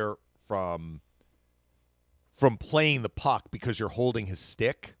player from playing the puck because you're holding his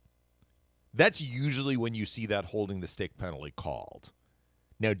stick, that's usually when you see that holding the stick penalty called.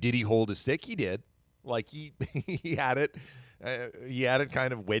 Now, did he hold his stick? He did. Like he he had it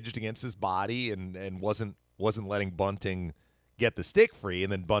kind of wedged against his body and wasn't letting Bunting get the stick free,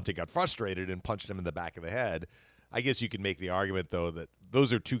 and then Bunting got frustrated and punched him in the back of the head. I guess you could make the argument, though, that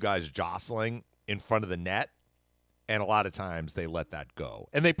those are two guys jostling in front of the net, and a lot of times they let that go.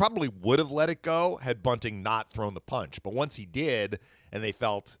 And they probably would have let it go had Bunting not thrown the punch. But once he did, and they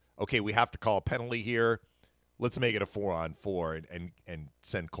felt, okay, we have to call a penalty here, let's make it a 4-on-4 and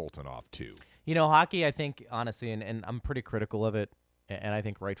send Colton off too. You know, hockey, I think, honestly, and I'm pretty critical of it, and I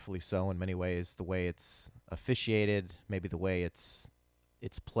think rightfully so in many ways, the way it's officiated, maybe the way it's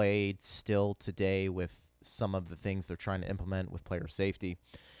played still today with some of the things they're trying to implement with player safety.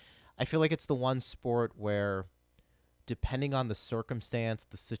 I feel like it's the one sport where, depending on the circumstance,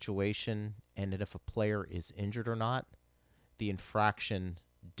 the situation, and if a player is injured or not, the infraction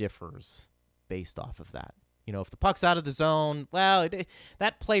differs based off of that. You know, if the puck's out of the zone, well,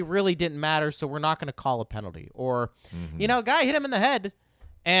 that play really didn't matter, so we're not going to call a penalty. Or, you know, a guy hit him in the head,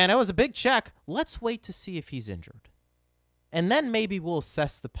 and it was a big check. Let's wait to see if he's injured. And then maybe we'll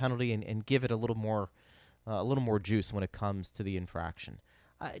assess the penalty and give it a little more juice when it comes to the infraction.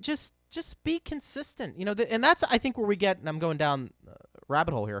 Just be consistent. You know, and that's, I think, where we get, and I'm going down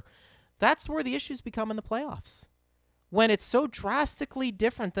rabbit hole here, that's where the issues become in the playoffs. When it's so drastically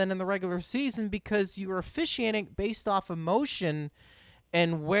different than in the regular season because you're officiating based off emotion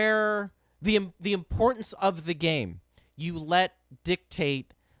and where the importance of the game you let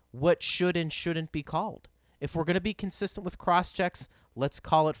dictate what should and shouldn't be called. If we're going to be consistent with cross-checks, let's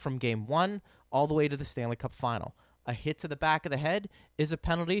call it from game 1 all the way to the Stanley Cup final. A hit to the back of the head is a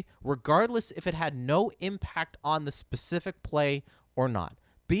penalty, regardless if it had no impact on the specific play or not.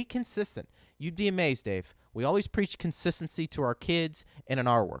 Be consistent. You'd be amazed, Dave. We always preach consistency to our kids and in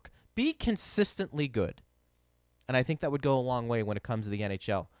our work. Be consistently good. And I think that would go a long way when it comes to the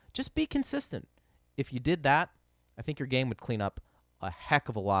NHL. Just be consistent. If you did that, I think your game would clean up a heck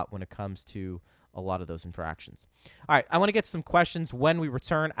of a lot when it comes to a lot of those infractions. All right, I want to get some questions when we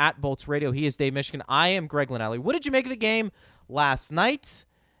return at Bolts Radio. He is Dave Mishkin. I am Greg Linelli. What did you make of the game last night?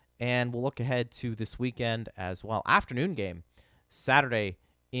 And we'll look ahead to this weekend as well. Afternoon game, Saturday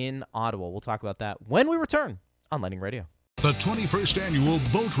in Ottawa. We'll talk about that when we return on Lightning Radio. The 21st Annual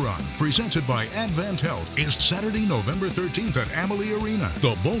Boat Run, presented by Advent Health, is Saturday, November 13th at Amalie Arena.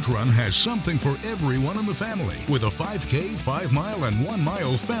 The Boat Run has something for everyone in the family, with a 5K, 5-mile, and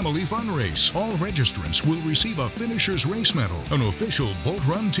 1-mile family fun race. All registrants will receive a finisher's race medal, an official Boat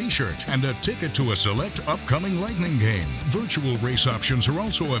Run t-shirt, and a ticket to a select upcoming Lightning game. Virtual race options are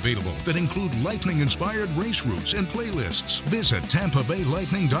also available that include Lightning-inspired race routes and playlists. Visit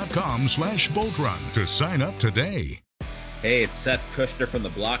TampaBayLightning.com/Boat Run to sign up today. Hey, it's Seth Kushner from the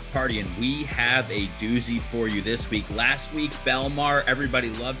Block Party, and we have a doozy for you this week. Last week, Belmar,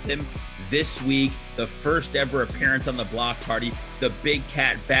 everybody loved him. This week, the first ever appearance on the Block Party, the big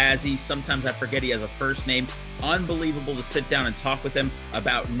cat Vazzy. Sometimes I forget he has a first name. Unbelievable to sit down and talk with him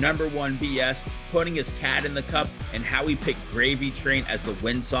about number one BS, putting his cat in the cup, and how he picked Gravy Train as the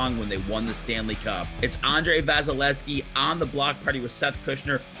win song when they won the Stanley Cup. It's Andre Vasilevsky on the Block Party with Seth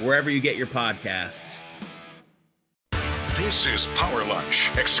Kushner, wherever you get your podcasts. This is Power Lunch,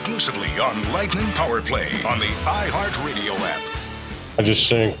 exclusively on Lightning Power Play on the iHeartRadio app. I just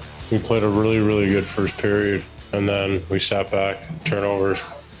think we played a really, really good first period, and then we sat back, turnovers,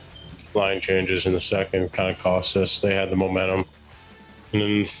 line changes in the second kind of cost us. They had the momentum. And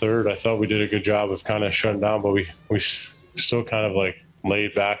then in the third, I thought we did a good job of kind of shutting down, but we still kind of like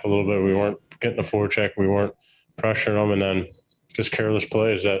laid back a little bit. We weren't getting a forecheck. We weren't pressuring them, and then just careless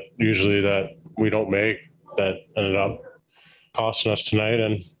plays that usually that we don't make that ended up costing us tonight.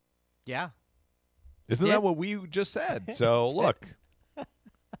 And yeah, isn't that what we just said? So look,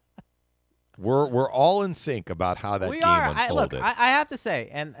 we're all in sync about how that game unfolded. I have to say,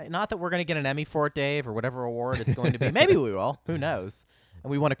 and not that we're going to get an Emmy for it, Dave, or whatever award it's going to be. Maybe we will. Who knows?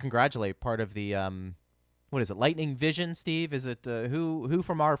 And we want to congratulate part of the what is it? Lightning Vision, Steve? Is it who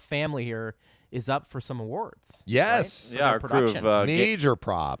from our family here is up for some awards? Yes. Right? Yeah, our crew of major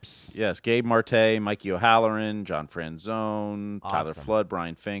props. Yes, Gabe Marte, Mikey O'Halloran, John Franzone, Awesome. Tyler Flood,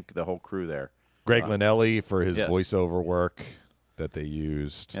 Brian Fink, the whole crew there. Greg Linelli for his yes. voiceover work that they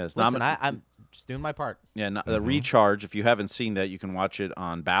used. Yes, Listen, I'm just doing my part. Yeah, the Recharge, if you haven't seen that, you can watch it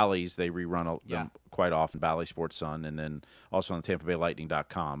on Bally's. They rerun them quite often, Bally Sports Sun, and then also on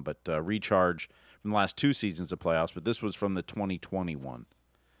TampaBayLightning.com. But Recharge from the last 2 seasons of playoffs, but this was from the 2021.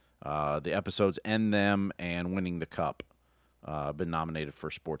 The episodes End Them and Winning the Cup been nominated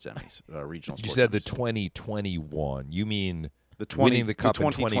for Sports Emmys, regional sports You said Emmys. the 2021. You mean winning the cup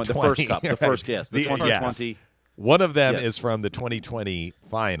in 2020, 2020. the first cup, the first, yes, the 2020. Yes. One of them Yes. is from the 2020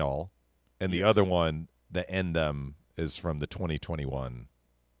 final, and the Yes. other one, the end them, is from the 2021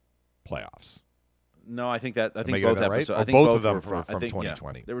 playoffs. No, I think Am I both getting that right? episodes. Or I think both both of them were from I think,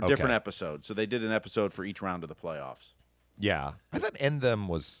 2020. Yeah, they were Okay. different episodes, so they did an episode for each round of the playoffs. Yeah, I thought end them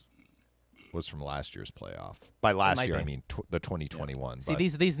was from last year's playoff. By last might year, be. I mean the 2021. See, but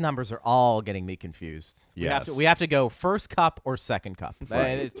these numbers are all getting me confused. Yes. We have to go first cup or second cup.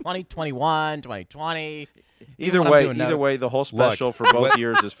 2021, 2020. Either way, the whole special for both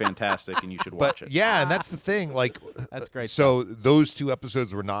years is fantastic, and you should watch But it. yeah, and that's the thing. Like, That's great So those two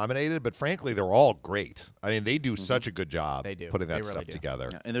episodes were nominated, but frankly, they're all great. I mean, they do such a good job They do. putting that They really stuff do. together.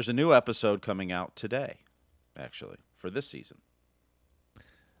 Yeah, and there's a new episode coming out today, actually, for this season.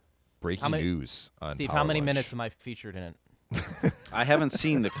 Breaking How many- news on Steve, Power how many Lunch. minutes am I featured in it? I haven't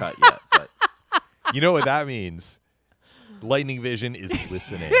seen the cut yet, but You know what that means? Lightning Vision is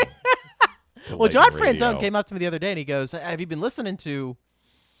listening. to Well, John Lightning Radio. Franzone came up to me the other day and he goes, "Have you been listening to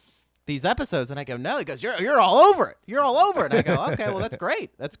these episodes?" And I go, "No." He goes, "You're all over it. You're all over it." And I go, "Okay, well that's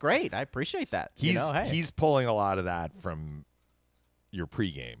great. That's great. I appreciate that." He's pulling a lot of that from your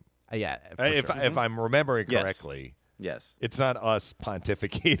pregame. Yeah. for If sure. if I'm remembering Yes. correctly, yes. it's not us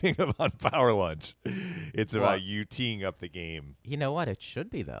pontificating on Power Lunch. It's Well- about you teeing up the game. You know what? It should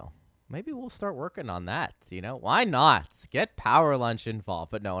be though. Maybe we'll start working on that. Why not get Power Lunch involved?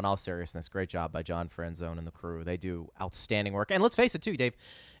 But no, in all seriousness, great job by John Franzone and the crew. They do outstanding work. And let's face it, too, Dave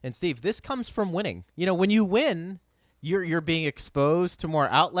and Steve. This comes from winning. When you win, you're being exposed to more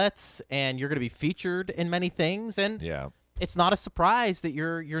outlets, and you're going to be featured in many things. And Yeah. it's not a surprise that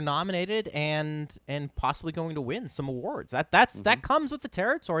you're nominated and possibly going to win some awards. That comes with the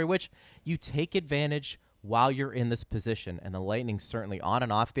territory, which you take advantage while you're in this position. And the Lightning, certainly on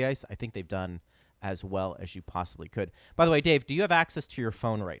and off the ice, I think they've done as well as you possibly could. By the way, Dave, do you have access to your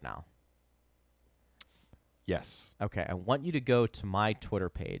phone right now? Yes. Okay, I want you to go to my Twitter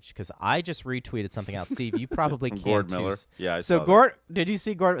page because I just retweeted something out. Steve, you probably From can't. Gord Miller. Yeah, I So saw Gord, did you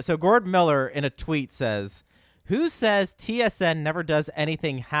see Gord? So Gord Miller in a tweet says, "Who says TSN never does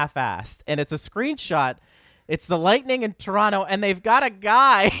anything half-assed?" And it's a screenshot. It's the Lightning in Toronto, and they've got a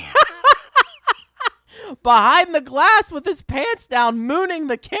guy behind the glass with his pants down, mooning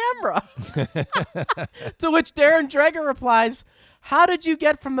the camera. To which Darren Dreger replies, "How did you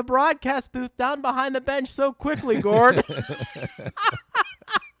get from the broadcast booth down behind the bench so quickly, Gord?"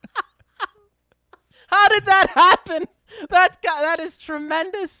 How did that happen? That is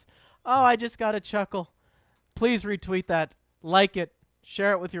tremendous. Oh, I just got a chuckle. Please retweet that, like it,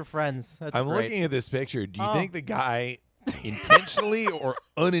 share it with your friends. That's I'm great. looking at this picture. Do you Oh. think the guy intentionally or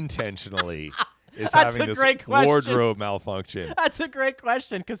unintentionally is That's having a this great question. wardrobe malfunction? That's a great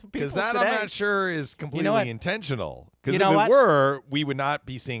question because people Because that today, I'm not sure is completely what? intentional. Because You if know it what? were, we would not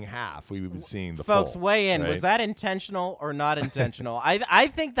be seeing half. We would be seeing the folks full. weigh in. right? Was that intentional or not intentional? I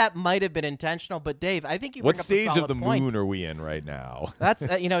think that might have been intentional. But Dave, I think you What bring up a stage of solid the point. moon are we in right now? That's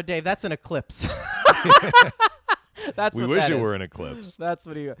Dave. That's an eclipse. That's We what wish that it is. were an eclipse. That's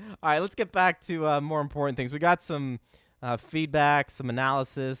what he. All right, let's get back to more important things. We got some feedback, some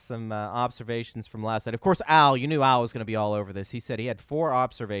analysis, some observations from last night. Of course, Al, you knew Al was going to be all over this. He said he had 4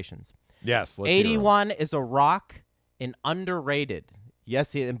 observations. Yes, let's hear 'em. 81 is a rock and underrated.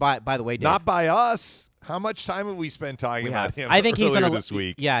 Yes, and by the way, Dave, Not by us. How much time have we spent talking we about have. him I think he's earlier an this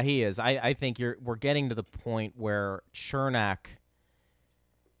week? Yeah, he is. I think we're getting to the point where Chernak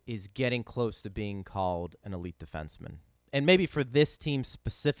is getting close to being called an elite defenseman. And maybe for this team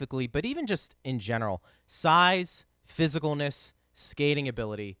specifically, but even just in general, size, physicalness, skating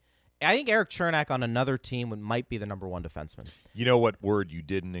ability. I think Eric Chernak on another team might be the number 1 defenseman. You know what word you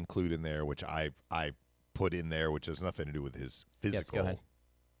didn't include in there, which I put in there, which has nothing to do with his Yes, go physical ahead.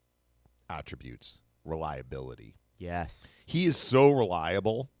 attributes, reliability. Yes. He is so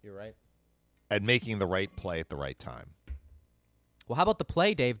reliable You're right. at making the right play at the right time. Well, how about the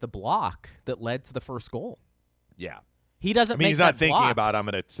play, Dave, the block that led to the first goal? Yeah. He doesn't I mean, make he's not that thinking block. about, I'm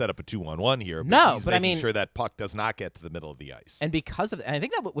going to set up a 2-on-1 here. But No, he's but I making mean- sure that puck does not get to the middle of the ice. And because of I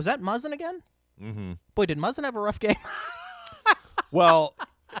think that was that Muzzin again? Mm-hmm. Boy, did Muzzin have a rough game? Well,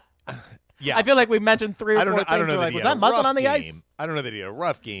 yeah. I feel like we mentioned 3 or 4 things. I don't know We're that like, he was had that a Muzzin rough on the game. ice? I don't know that he had a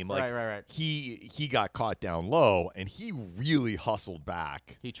rough game. Like, Right. He got caught down low, and he really hustled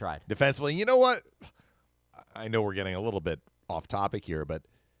back He tried. defensively. You know what? I know we're getting a little bit off topic here, but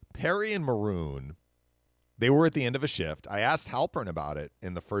Perry and Maroon, they were at the end of a shift. I asked Halpern about it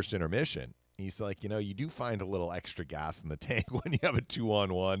in the first intermission. He's like, you do find a little extra gas in the tank when you have a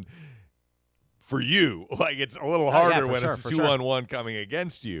 2-on-1 for you. Like, it's a little harder for when sure, it's a for sure. 2-on-1 coming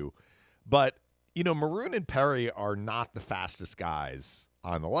against you. But Maroon and Perry are not the fastest guys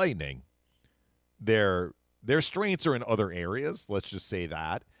on the Lightning. Their strengths are in other areas, let's just say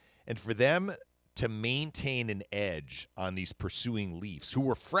that. And for them to maintain an edge on these pursuing Leafs, who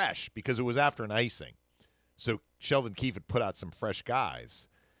were fresh because it was after an icing, so Sheldon Keefe had put out some fresh guys,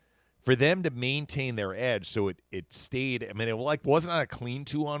 for them to maintain their edge so it stayed, I mean, it wasn't on a clean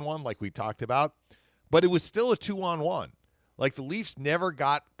 2-on-1 like we talked about, but it was still a 2-on-1. Like, the Leafs never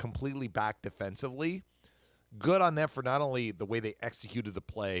got completely back defensively. Good on them for not only the way they executed the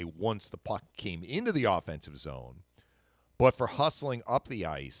play once the puck came into the offensive zone, but for hustling up the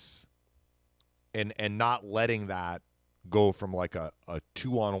ice and not letting that go from like a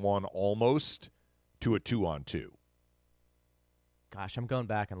 2-on-1 almost to a 2-on-2. Gosh, I'm going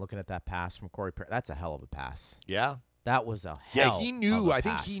back and looking at that pass from Corey Perry. That's a hell of a pass. Yeah. That was a hell. Yeah, he knew. Of a I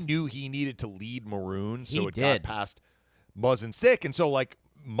think pass. he knew he needed to lead Maroon, so He it did. got past Muzzin's stick, and so like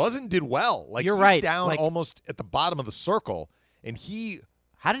Muzzin did well. Like, You're he's right. down Like, almost at the bottom of the circle, and he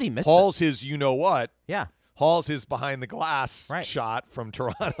how did he miss hauls his what? Yeah. Hauls his behind the glass Right. shot from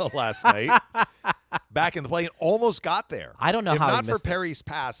Toronto last night back in the play and almost got there. I don't know if how he not for missed it. Perry's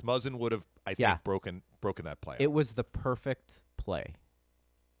pass, Muzzin would have, I think, Yeah. broken that play. It was the perfect play,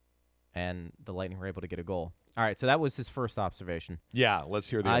 and the Lightning were able to get a goal. All right, so that was his first observation. Yeah, let's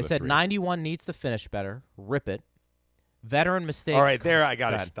hear the I other said three. 91 needs to finish better. Rip it. Veteran mistakes. All right, there I got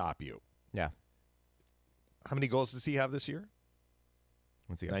Go to ahead. stop you. Yeah. How many goals does he have this year?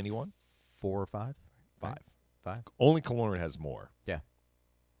 What's he got? 91? 4 or 5? 5. 5. Only Killorn has more. Yeah.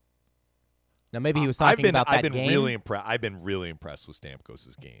 Now maybe he was talking about that I've been game. really impressed. I've been really impressed with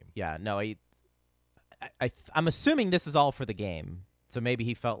Stamkos' game. Yeah. No. I'm assuming this is all for the game. So maybe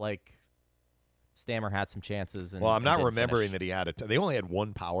he felt like Stammer had some chances. And, Well, I'm not didn't remembering finish. that he had they only had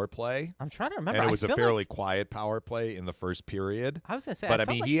one power play, I'm trying to remember. and it I was a feel fairly like- quiet power play in the first period. I was gonna say, But I felt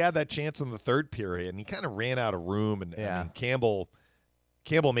mean, like he had that chance in the third period, and he kind of ran out of room. And Yeah. I mean,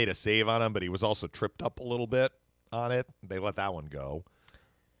 Campbell made a save on him, but he was also tripped up a little bit on it. They let that one go.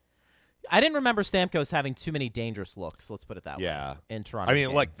 I didn't remember Stamkos having too many dangerous looks. Let's put it that Yeah. way. In Toronto. I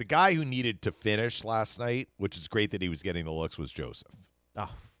mean, like, the guy who needed to finish last night, which is great that he was getting the looks, was Joseph.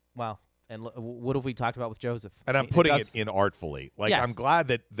 Oh, well, and what have we talked about with Joseph? And I'm It putting does- it in artfully. Like, Yes. I'm glad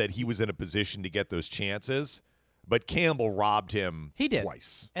that he was in a position to get those chances, but Campbell robbed him He did.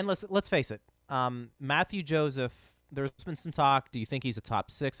 twice. And let's face it. Matthew Joseph, there's been some talk. Do you think he's a top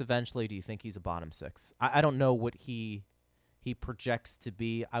 6 eventually? Do you think he's a bottom 6? I don't know what he projects to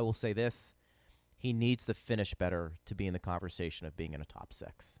be. I will say this. He needs to finish better to be in the conversation of being in a top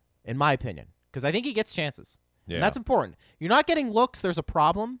 6, in my opinion, because I think he gets chances. Yeah. And that's important. You're not getting looks. There's a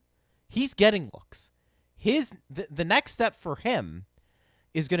problem. He's getting looks. The next step for him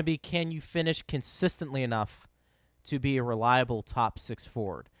is going to be, can you finish consistently enough to be a reliable top 6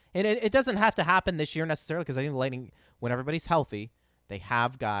 forward? And it doesn't have to happen this year necessarily, because I think the Lightning, when everybody's healthy, they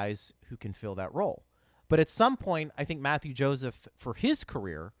have guys who can fill that role. But at some point, I think Matthew Joseph, for his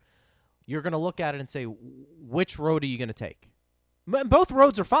career, you're going to look at it and say, which road are you going to take? Both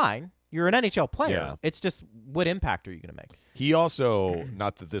roads are fine. You're an NHL player. Yeah. It's just, what impact are you going to make? He also,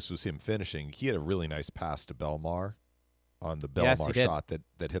 not that this was him finishing, he had a really nice pass to Belmar on the Yes, he Belmar did. shot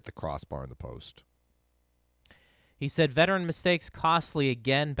that hit the crossbar in the post. He said, veteran mistakes costly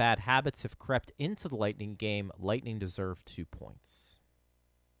again. Bad habits have crept into the Lightning game. Lightning deserve 2 points.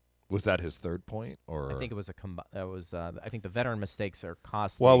 Was that his third point? Or I think it was I think the veteran mistakes are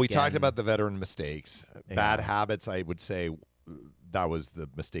costly. Well, we again. talked about the veteran mistakes. Bad Yeah. habits, I would say that was the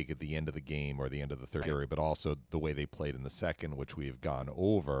mistake at the end of the game or the end of the third period, but also the way they played in the second, which we have gone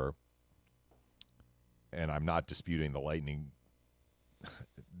over. And I'm not disputing the Lightning.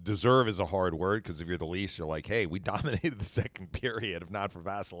 Deserve is a hard word, because if you're the Leafs, you're like, hey, we dominated the second period, if not for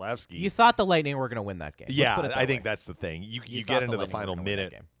Vasilevsky. You thought the Lightning were going to win that game. Let's Yeah, put it that I think way. that's the thing. You thought get into the Lightning were final gonna win that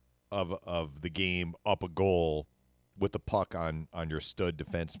minute game. of the game up a goal with the puck on your stud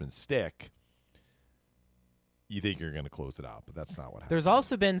defenseman's stick. You think you're going to close it out, but that's not what happened. There's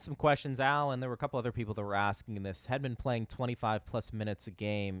also been some questions, Al, and there were a couple other people that were asking this. Hedman playing 25-plus minutes a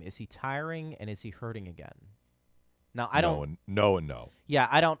game. Is he tiring, and is he hurting again? Now, I don't. No and no. Yeah,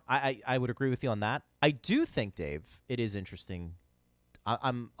 I don't. I would agree with you on that. I do think, Dave, it is interesting.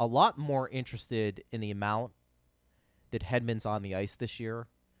 I'm a lot more interested in the amount that Hedman's on the ice this year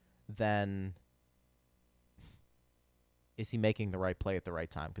than is he making the right play at the right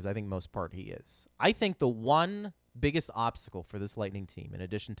time, because I think most part he is. I think the one biggest obstacle for this Lightning team, in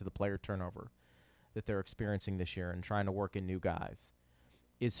addition to the player turnover that they're experiencing this year and trying to work in new guys,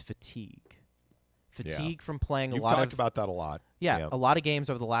 is fatigue. Fatigue from playing You've a lot talked of about that a lot. a lot of games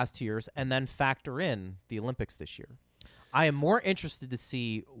over the last 2 years, and then factor in the Olympics this year. I am more interested to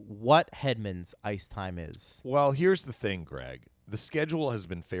see what Hedman's ice time is. Well, here's the thing, Greg. The schedule has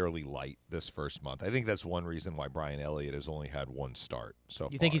been fairly light this first month. I think that's one reason why Brian Elliott has only had one start so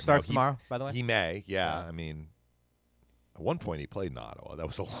far. You think he starts tomorrow, by the way? He may, yeah. I mean, at one point he played in Ottawa. That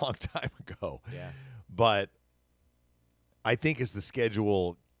was a long time ago. Yeah. But I think as the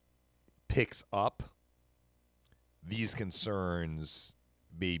schedule picks up, these concerns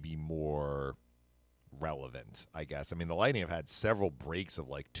may be more relevant, I guess. I mean, the Lightning have had several breaks of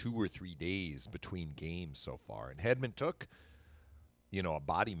like 2 or 3 days between games so far. And Hedman took, a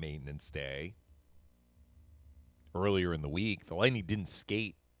body maintenance day earlier in the week. The Lightning didn't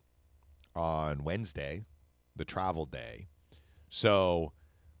skate on Wednesday, the travel day. So,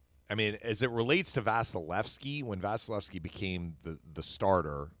 I mean, as it relates to Vasilevsky, when Vasilevsky became the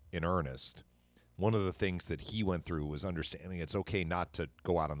starter in earnest, one of the things that he went through was understanding it's okay not to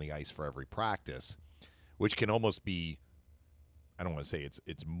go out on the ice for every practice, which can almost be, I don't want to say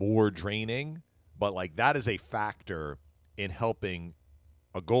it's more draining, but like that is a factor in helping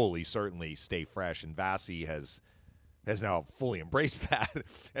a goalie certainly stay fresh. And Vasi has now fully embraced that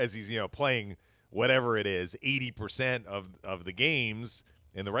as he's, playing whatever it is, 80% of the games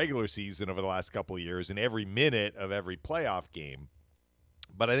in the regular season over the last couple of years and every minute of every playoff game.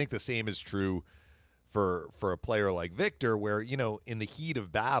 But I think the same is true for a player like Victor, where, in the heat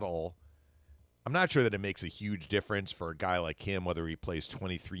of battle, I'm not sure that it makes a huge difference for a guy like him, whether he plays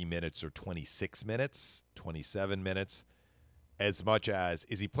 23 minutes or 26 minutes, 27 minutes, as much as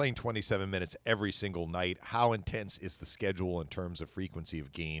is he playing 27 minutes every single night? How intense is the schedule in terms of frequency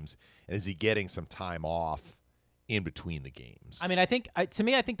of games? And is he getting some time off in between the games? I mean, I think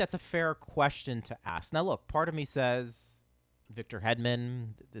that's a fair question to ask. Now, look, part of me says Victor Hedman,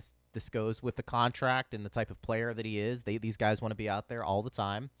 this goes with the contract and the type of player that he is. These guys want to be out there all the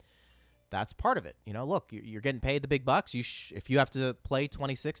time. That's part of it. Look, you're getting paid the big bucks. If you have to play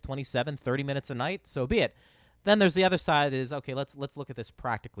 26, 27, 30 minutes a night, so be it. Then there's the other side is, okay, let's look at this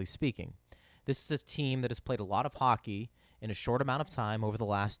practically speaking. This is a team that has played a lot of hockey in a short amount of time over the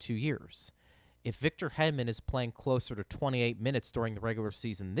last 2 years. If Victor Hedman is playing closer to 28 minutes during the regular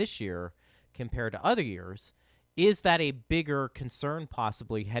season this year compared to other years, is that a bigger concern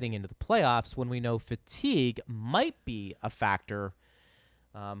possibly heading into the playoffs when we know fatigue might be a factor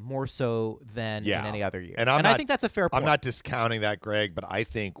more so than in any other year? And I think that's a fair point. I'm not discounting that, Greg, but I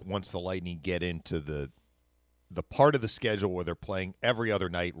think once the Lightning get into the part of the schedule where they're playing every other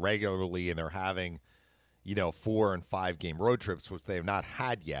night regularly and they're having, 4 and 5 game road trips, which they have not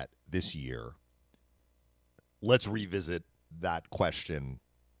had yet this year, let's revisit that question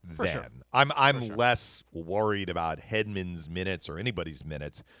For then. sure. I'm less worried about Hedman's minutes or anybody's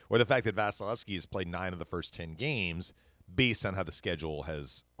minutes, or the fact that Vasilevsky has played 9 of the first 10 games based on how the schedule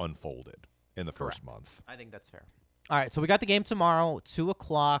has unfolded in the first month. I think that's fair. All right, so we got the game tomorrow,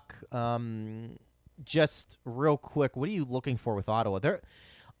 2:00. Just real quick, what are you looking for with Ottawa?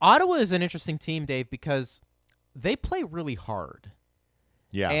 Ottawa is an interesting team, Dave, because they play really hard.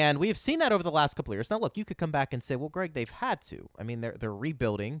 Yeah. And we have seen that over the last couple of years. Now, look, you could come back and say, well, Greg, they've had to. I mean, they're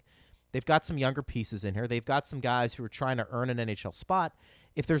rebuilding. They've got some younger pieces in here. They've got some guys who are trying to earn an NHL spot.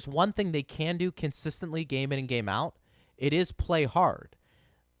 If there's one thing they can do consistently game in and game out, it is play hard.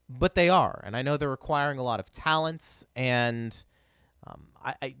 But they are. And I know they're requiring a lot of talents, and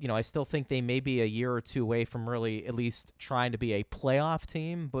I still think they may be a year or two away from really at least trying to be a playoff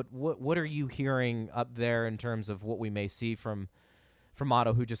team. But what are you hearing up there in terms of what we may see from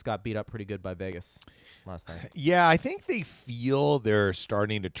Ottawa, who just got beat up pretty good by Vegas last night? Yeah, I think they feel they're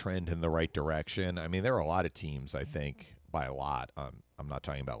starting to trend in the right direction. I mean, there are a lot of teams, I think, by a lot. I'm not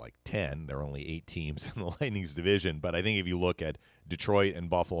talking about like 10. There are only 8 teams in the Lightning's division. But I think if you look at Detroit and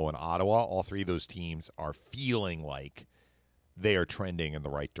Buffalo and Ottawa, all 3 of those teams are feeling like they are trending in the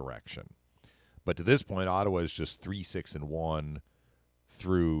right direction. But to this point, Ottawa is just 3-6-1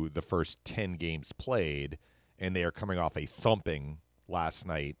 through the first 10 games played, and they are coming off a thumping last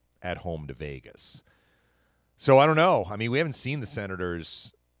night at home to Vegas. So I don't know. I mean, we haven't seen the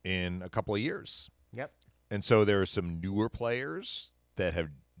Senators in a couple of years. Yep. And so there are some newer players that have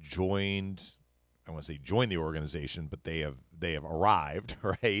joined, I want to say joined the organization, but they have arrived,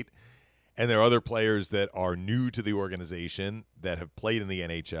 right? And there are other players that are new to the organization that have played in the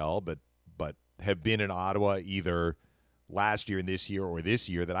NHL, but have been in Ottawa either last year and this year or this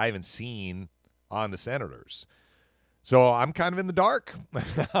year that I haven't seen on the Senators. So I'm kind of in the dark.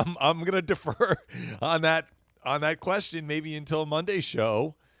 I'm going to defer on that question maybe until Monday's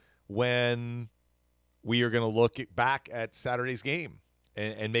show, when we are going to look back at Saturday's game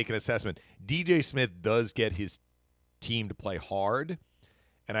and make an assessment. DJ Smith does get his team to play hard.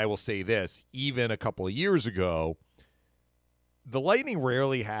 And I will say this, even a couple of years ago, the Lightning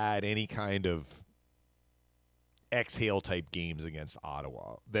rarely had any kind of exhale type games against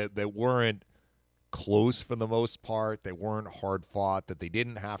Ottawa that weren't close for the most part. They weren't hard fought, that they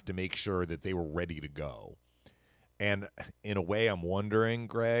didn't have to make sure that they were ready to go. And in a way, I'm wondering,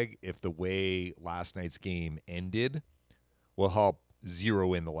 Greg, if the way last night's game ended will help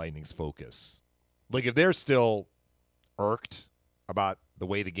zero in the Lightning's focus. Like, if they're still irked about the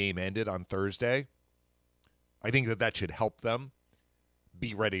way the game ended on Thursday, I think that should help them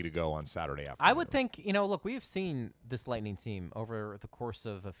be ready to go on Saturday afternoon. I would think, look, we have seen this Lightning team over the course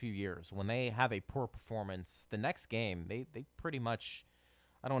of a few years. When they have a poor performance, the next game, they pretty much,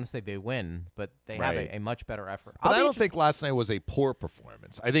 I don't want to say they win, but they have a much better effort. But I don't think last night was a poor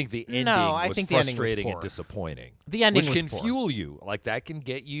performance. I think the ending was frustrating and disappointing. The ending which can was poor. fuel you. Like, that can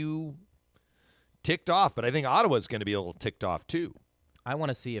get you ticked off. But I think Ottawa's going to be a little ticked off too. I want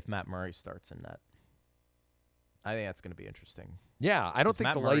to see if Matt Murray starts in net. I think that's going to be interesting. Yeah, I don't think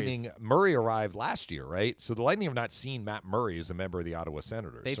Matt the Lightning – Murray arrived last year, right? So the Lightning have not seen Matt Murray as a member of the Ottawa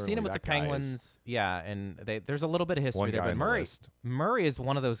Senators. They've seen him with the Penguins, and there's a little bit of history one there. guy But on the list. Murray is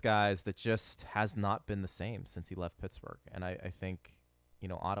one of those guys that just has not been the same since he left Pittsburgh. And I think,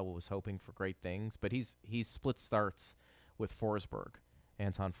 Ottawa was hoping for great things, but he's split starts with Forsberg,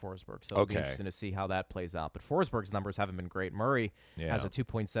 Anton Forsberg. So it'll be interesting to see how that plays out. But Forsberg's numbers haven't been great. Murray has a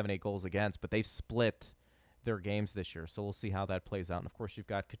 2.78 goals against, but they've split their games this year, so we'll see how that plays out. And of course, you've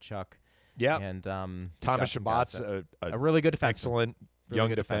got Tkachuk, and Thomas Chabot's a really good defenseman, excellent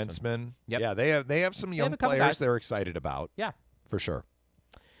young defenseman. Yep. Yeah, they have some young players they're excited about. Yeah, for sure.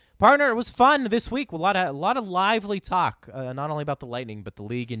 Partner, it was fun this week. A lot of lively talk, not only about the Lightning but the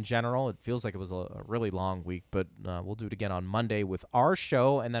league in general. It feels like it was a really long week, but we'll do it again on Monday with our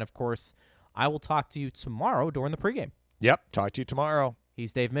show, and then of course, I will talk to you tomorrow during the pregame. Yep, talk to you tomorrow.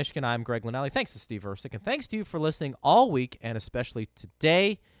 He's Dave Mishkin. I'm Greg Linnelli. Thanks to Steve Ersick, and thanks to you for listening all week, and especially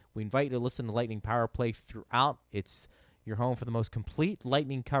today. We invite you to listen to Lightning Power Play throughout. It's your home for the most complete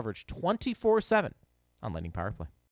Lightning coverage 24/7 on Lightning Power Play.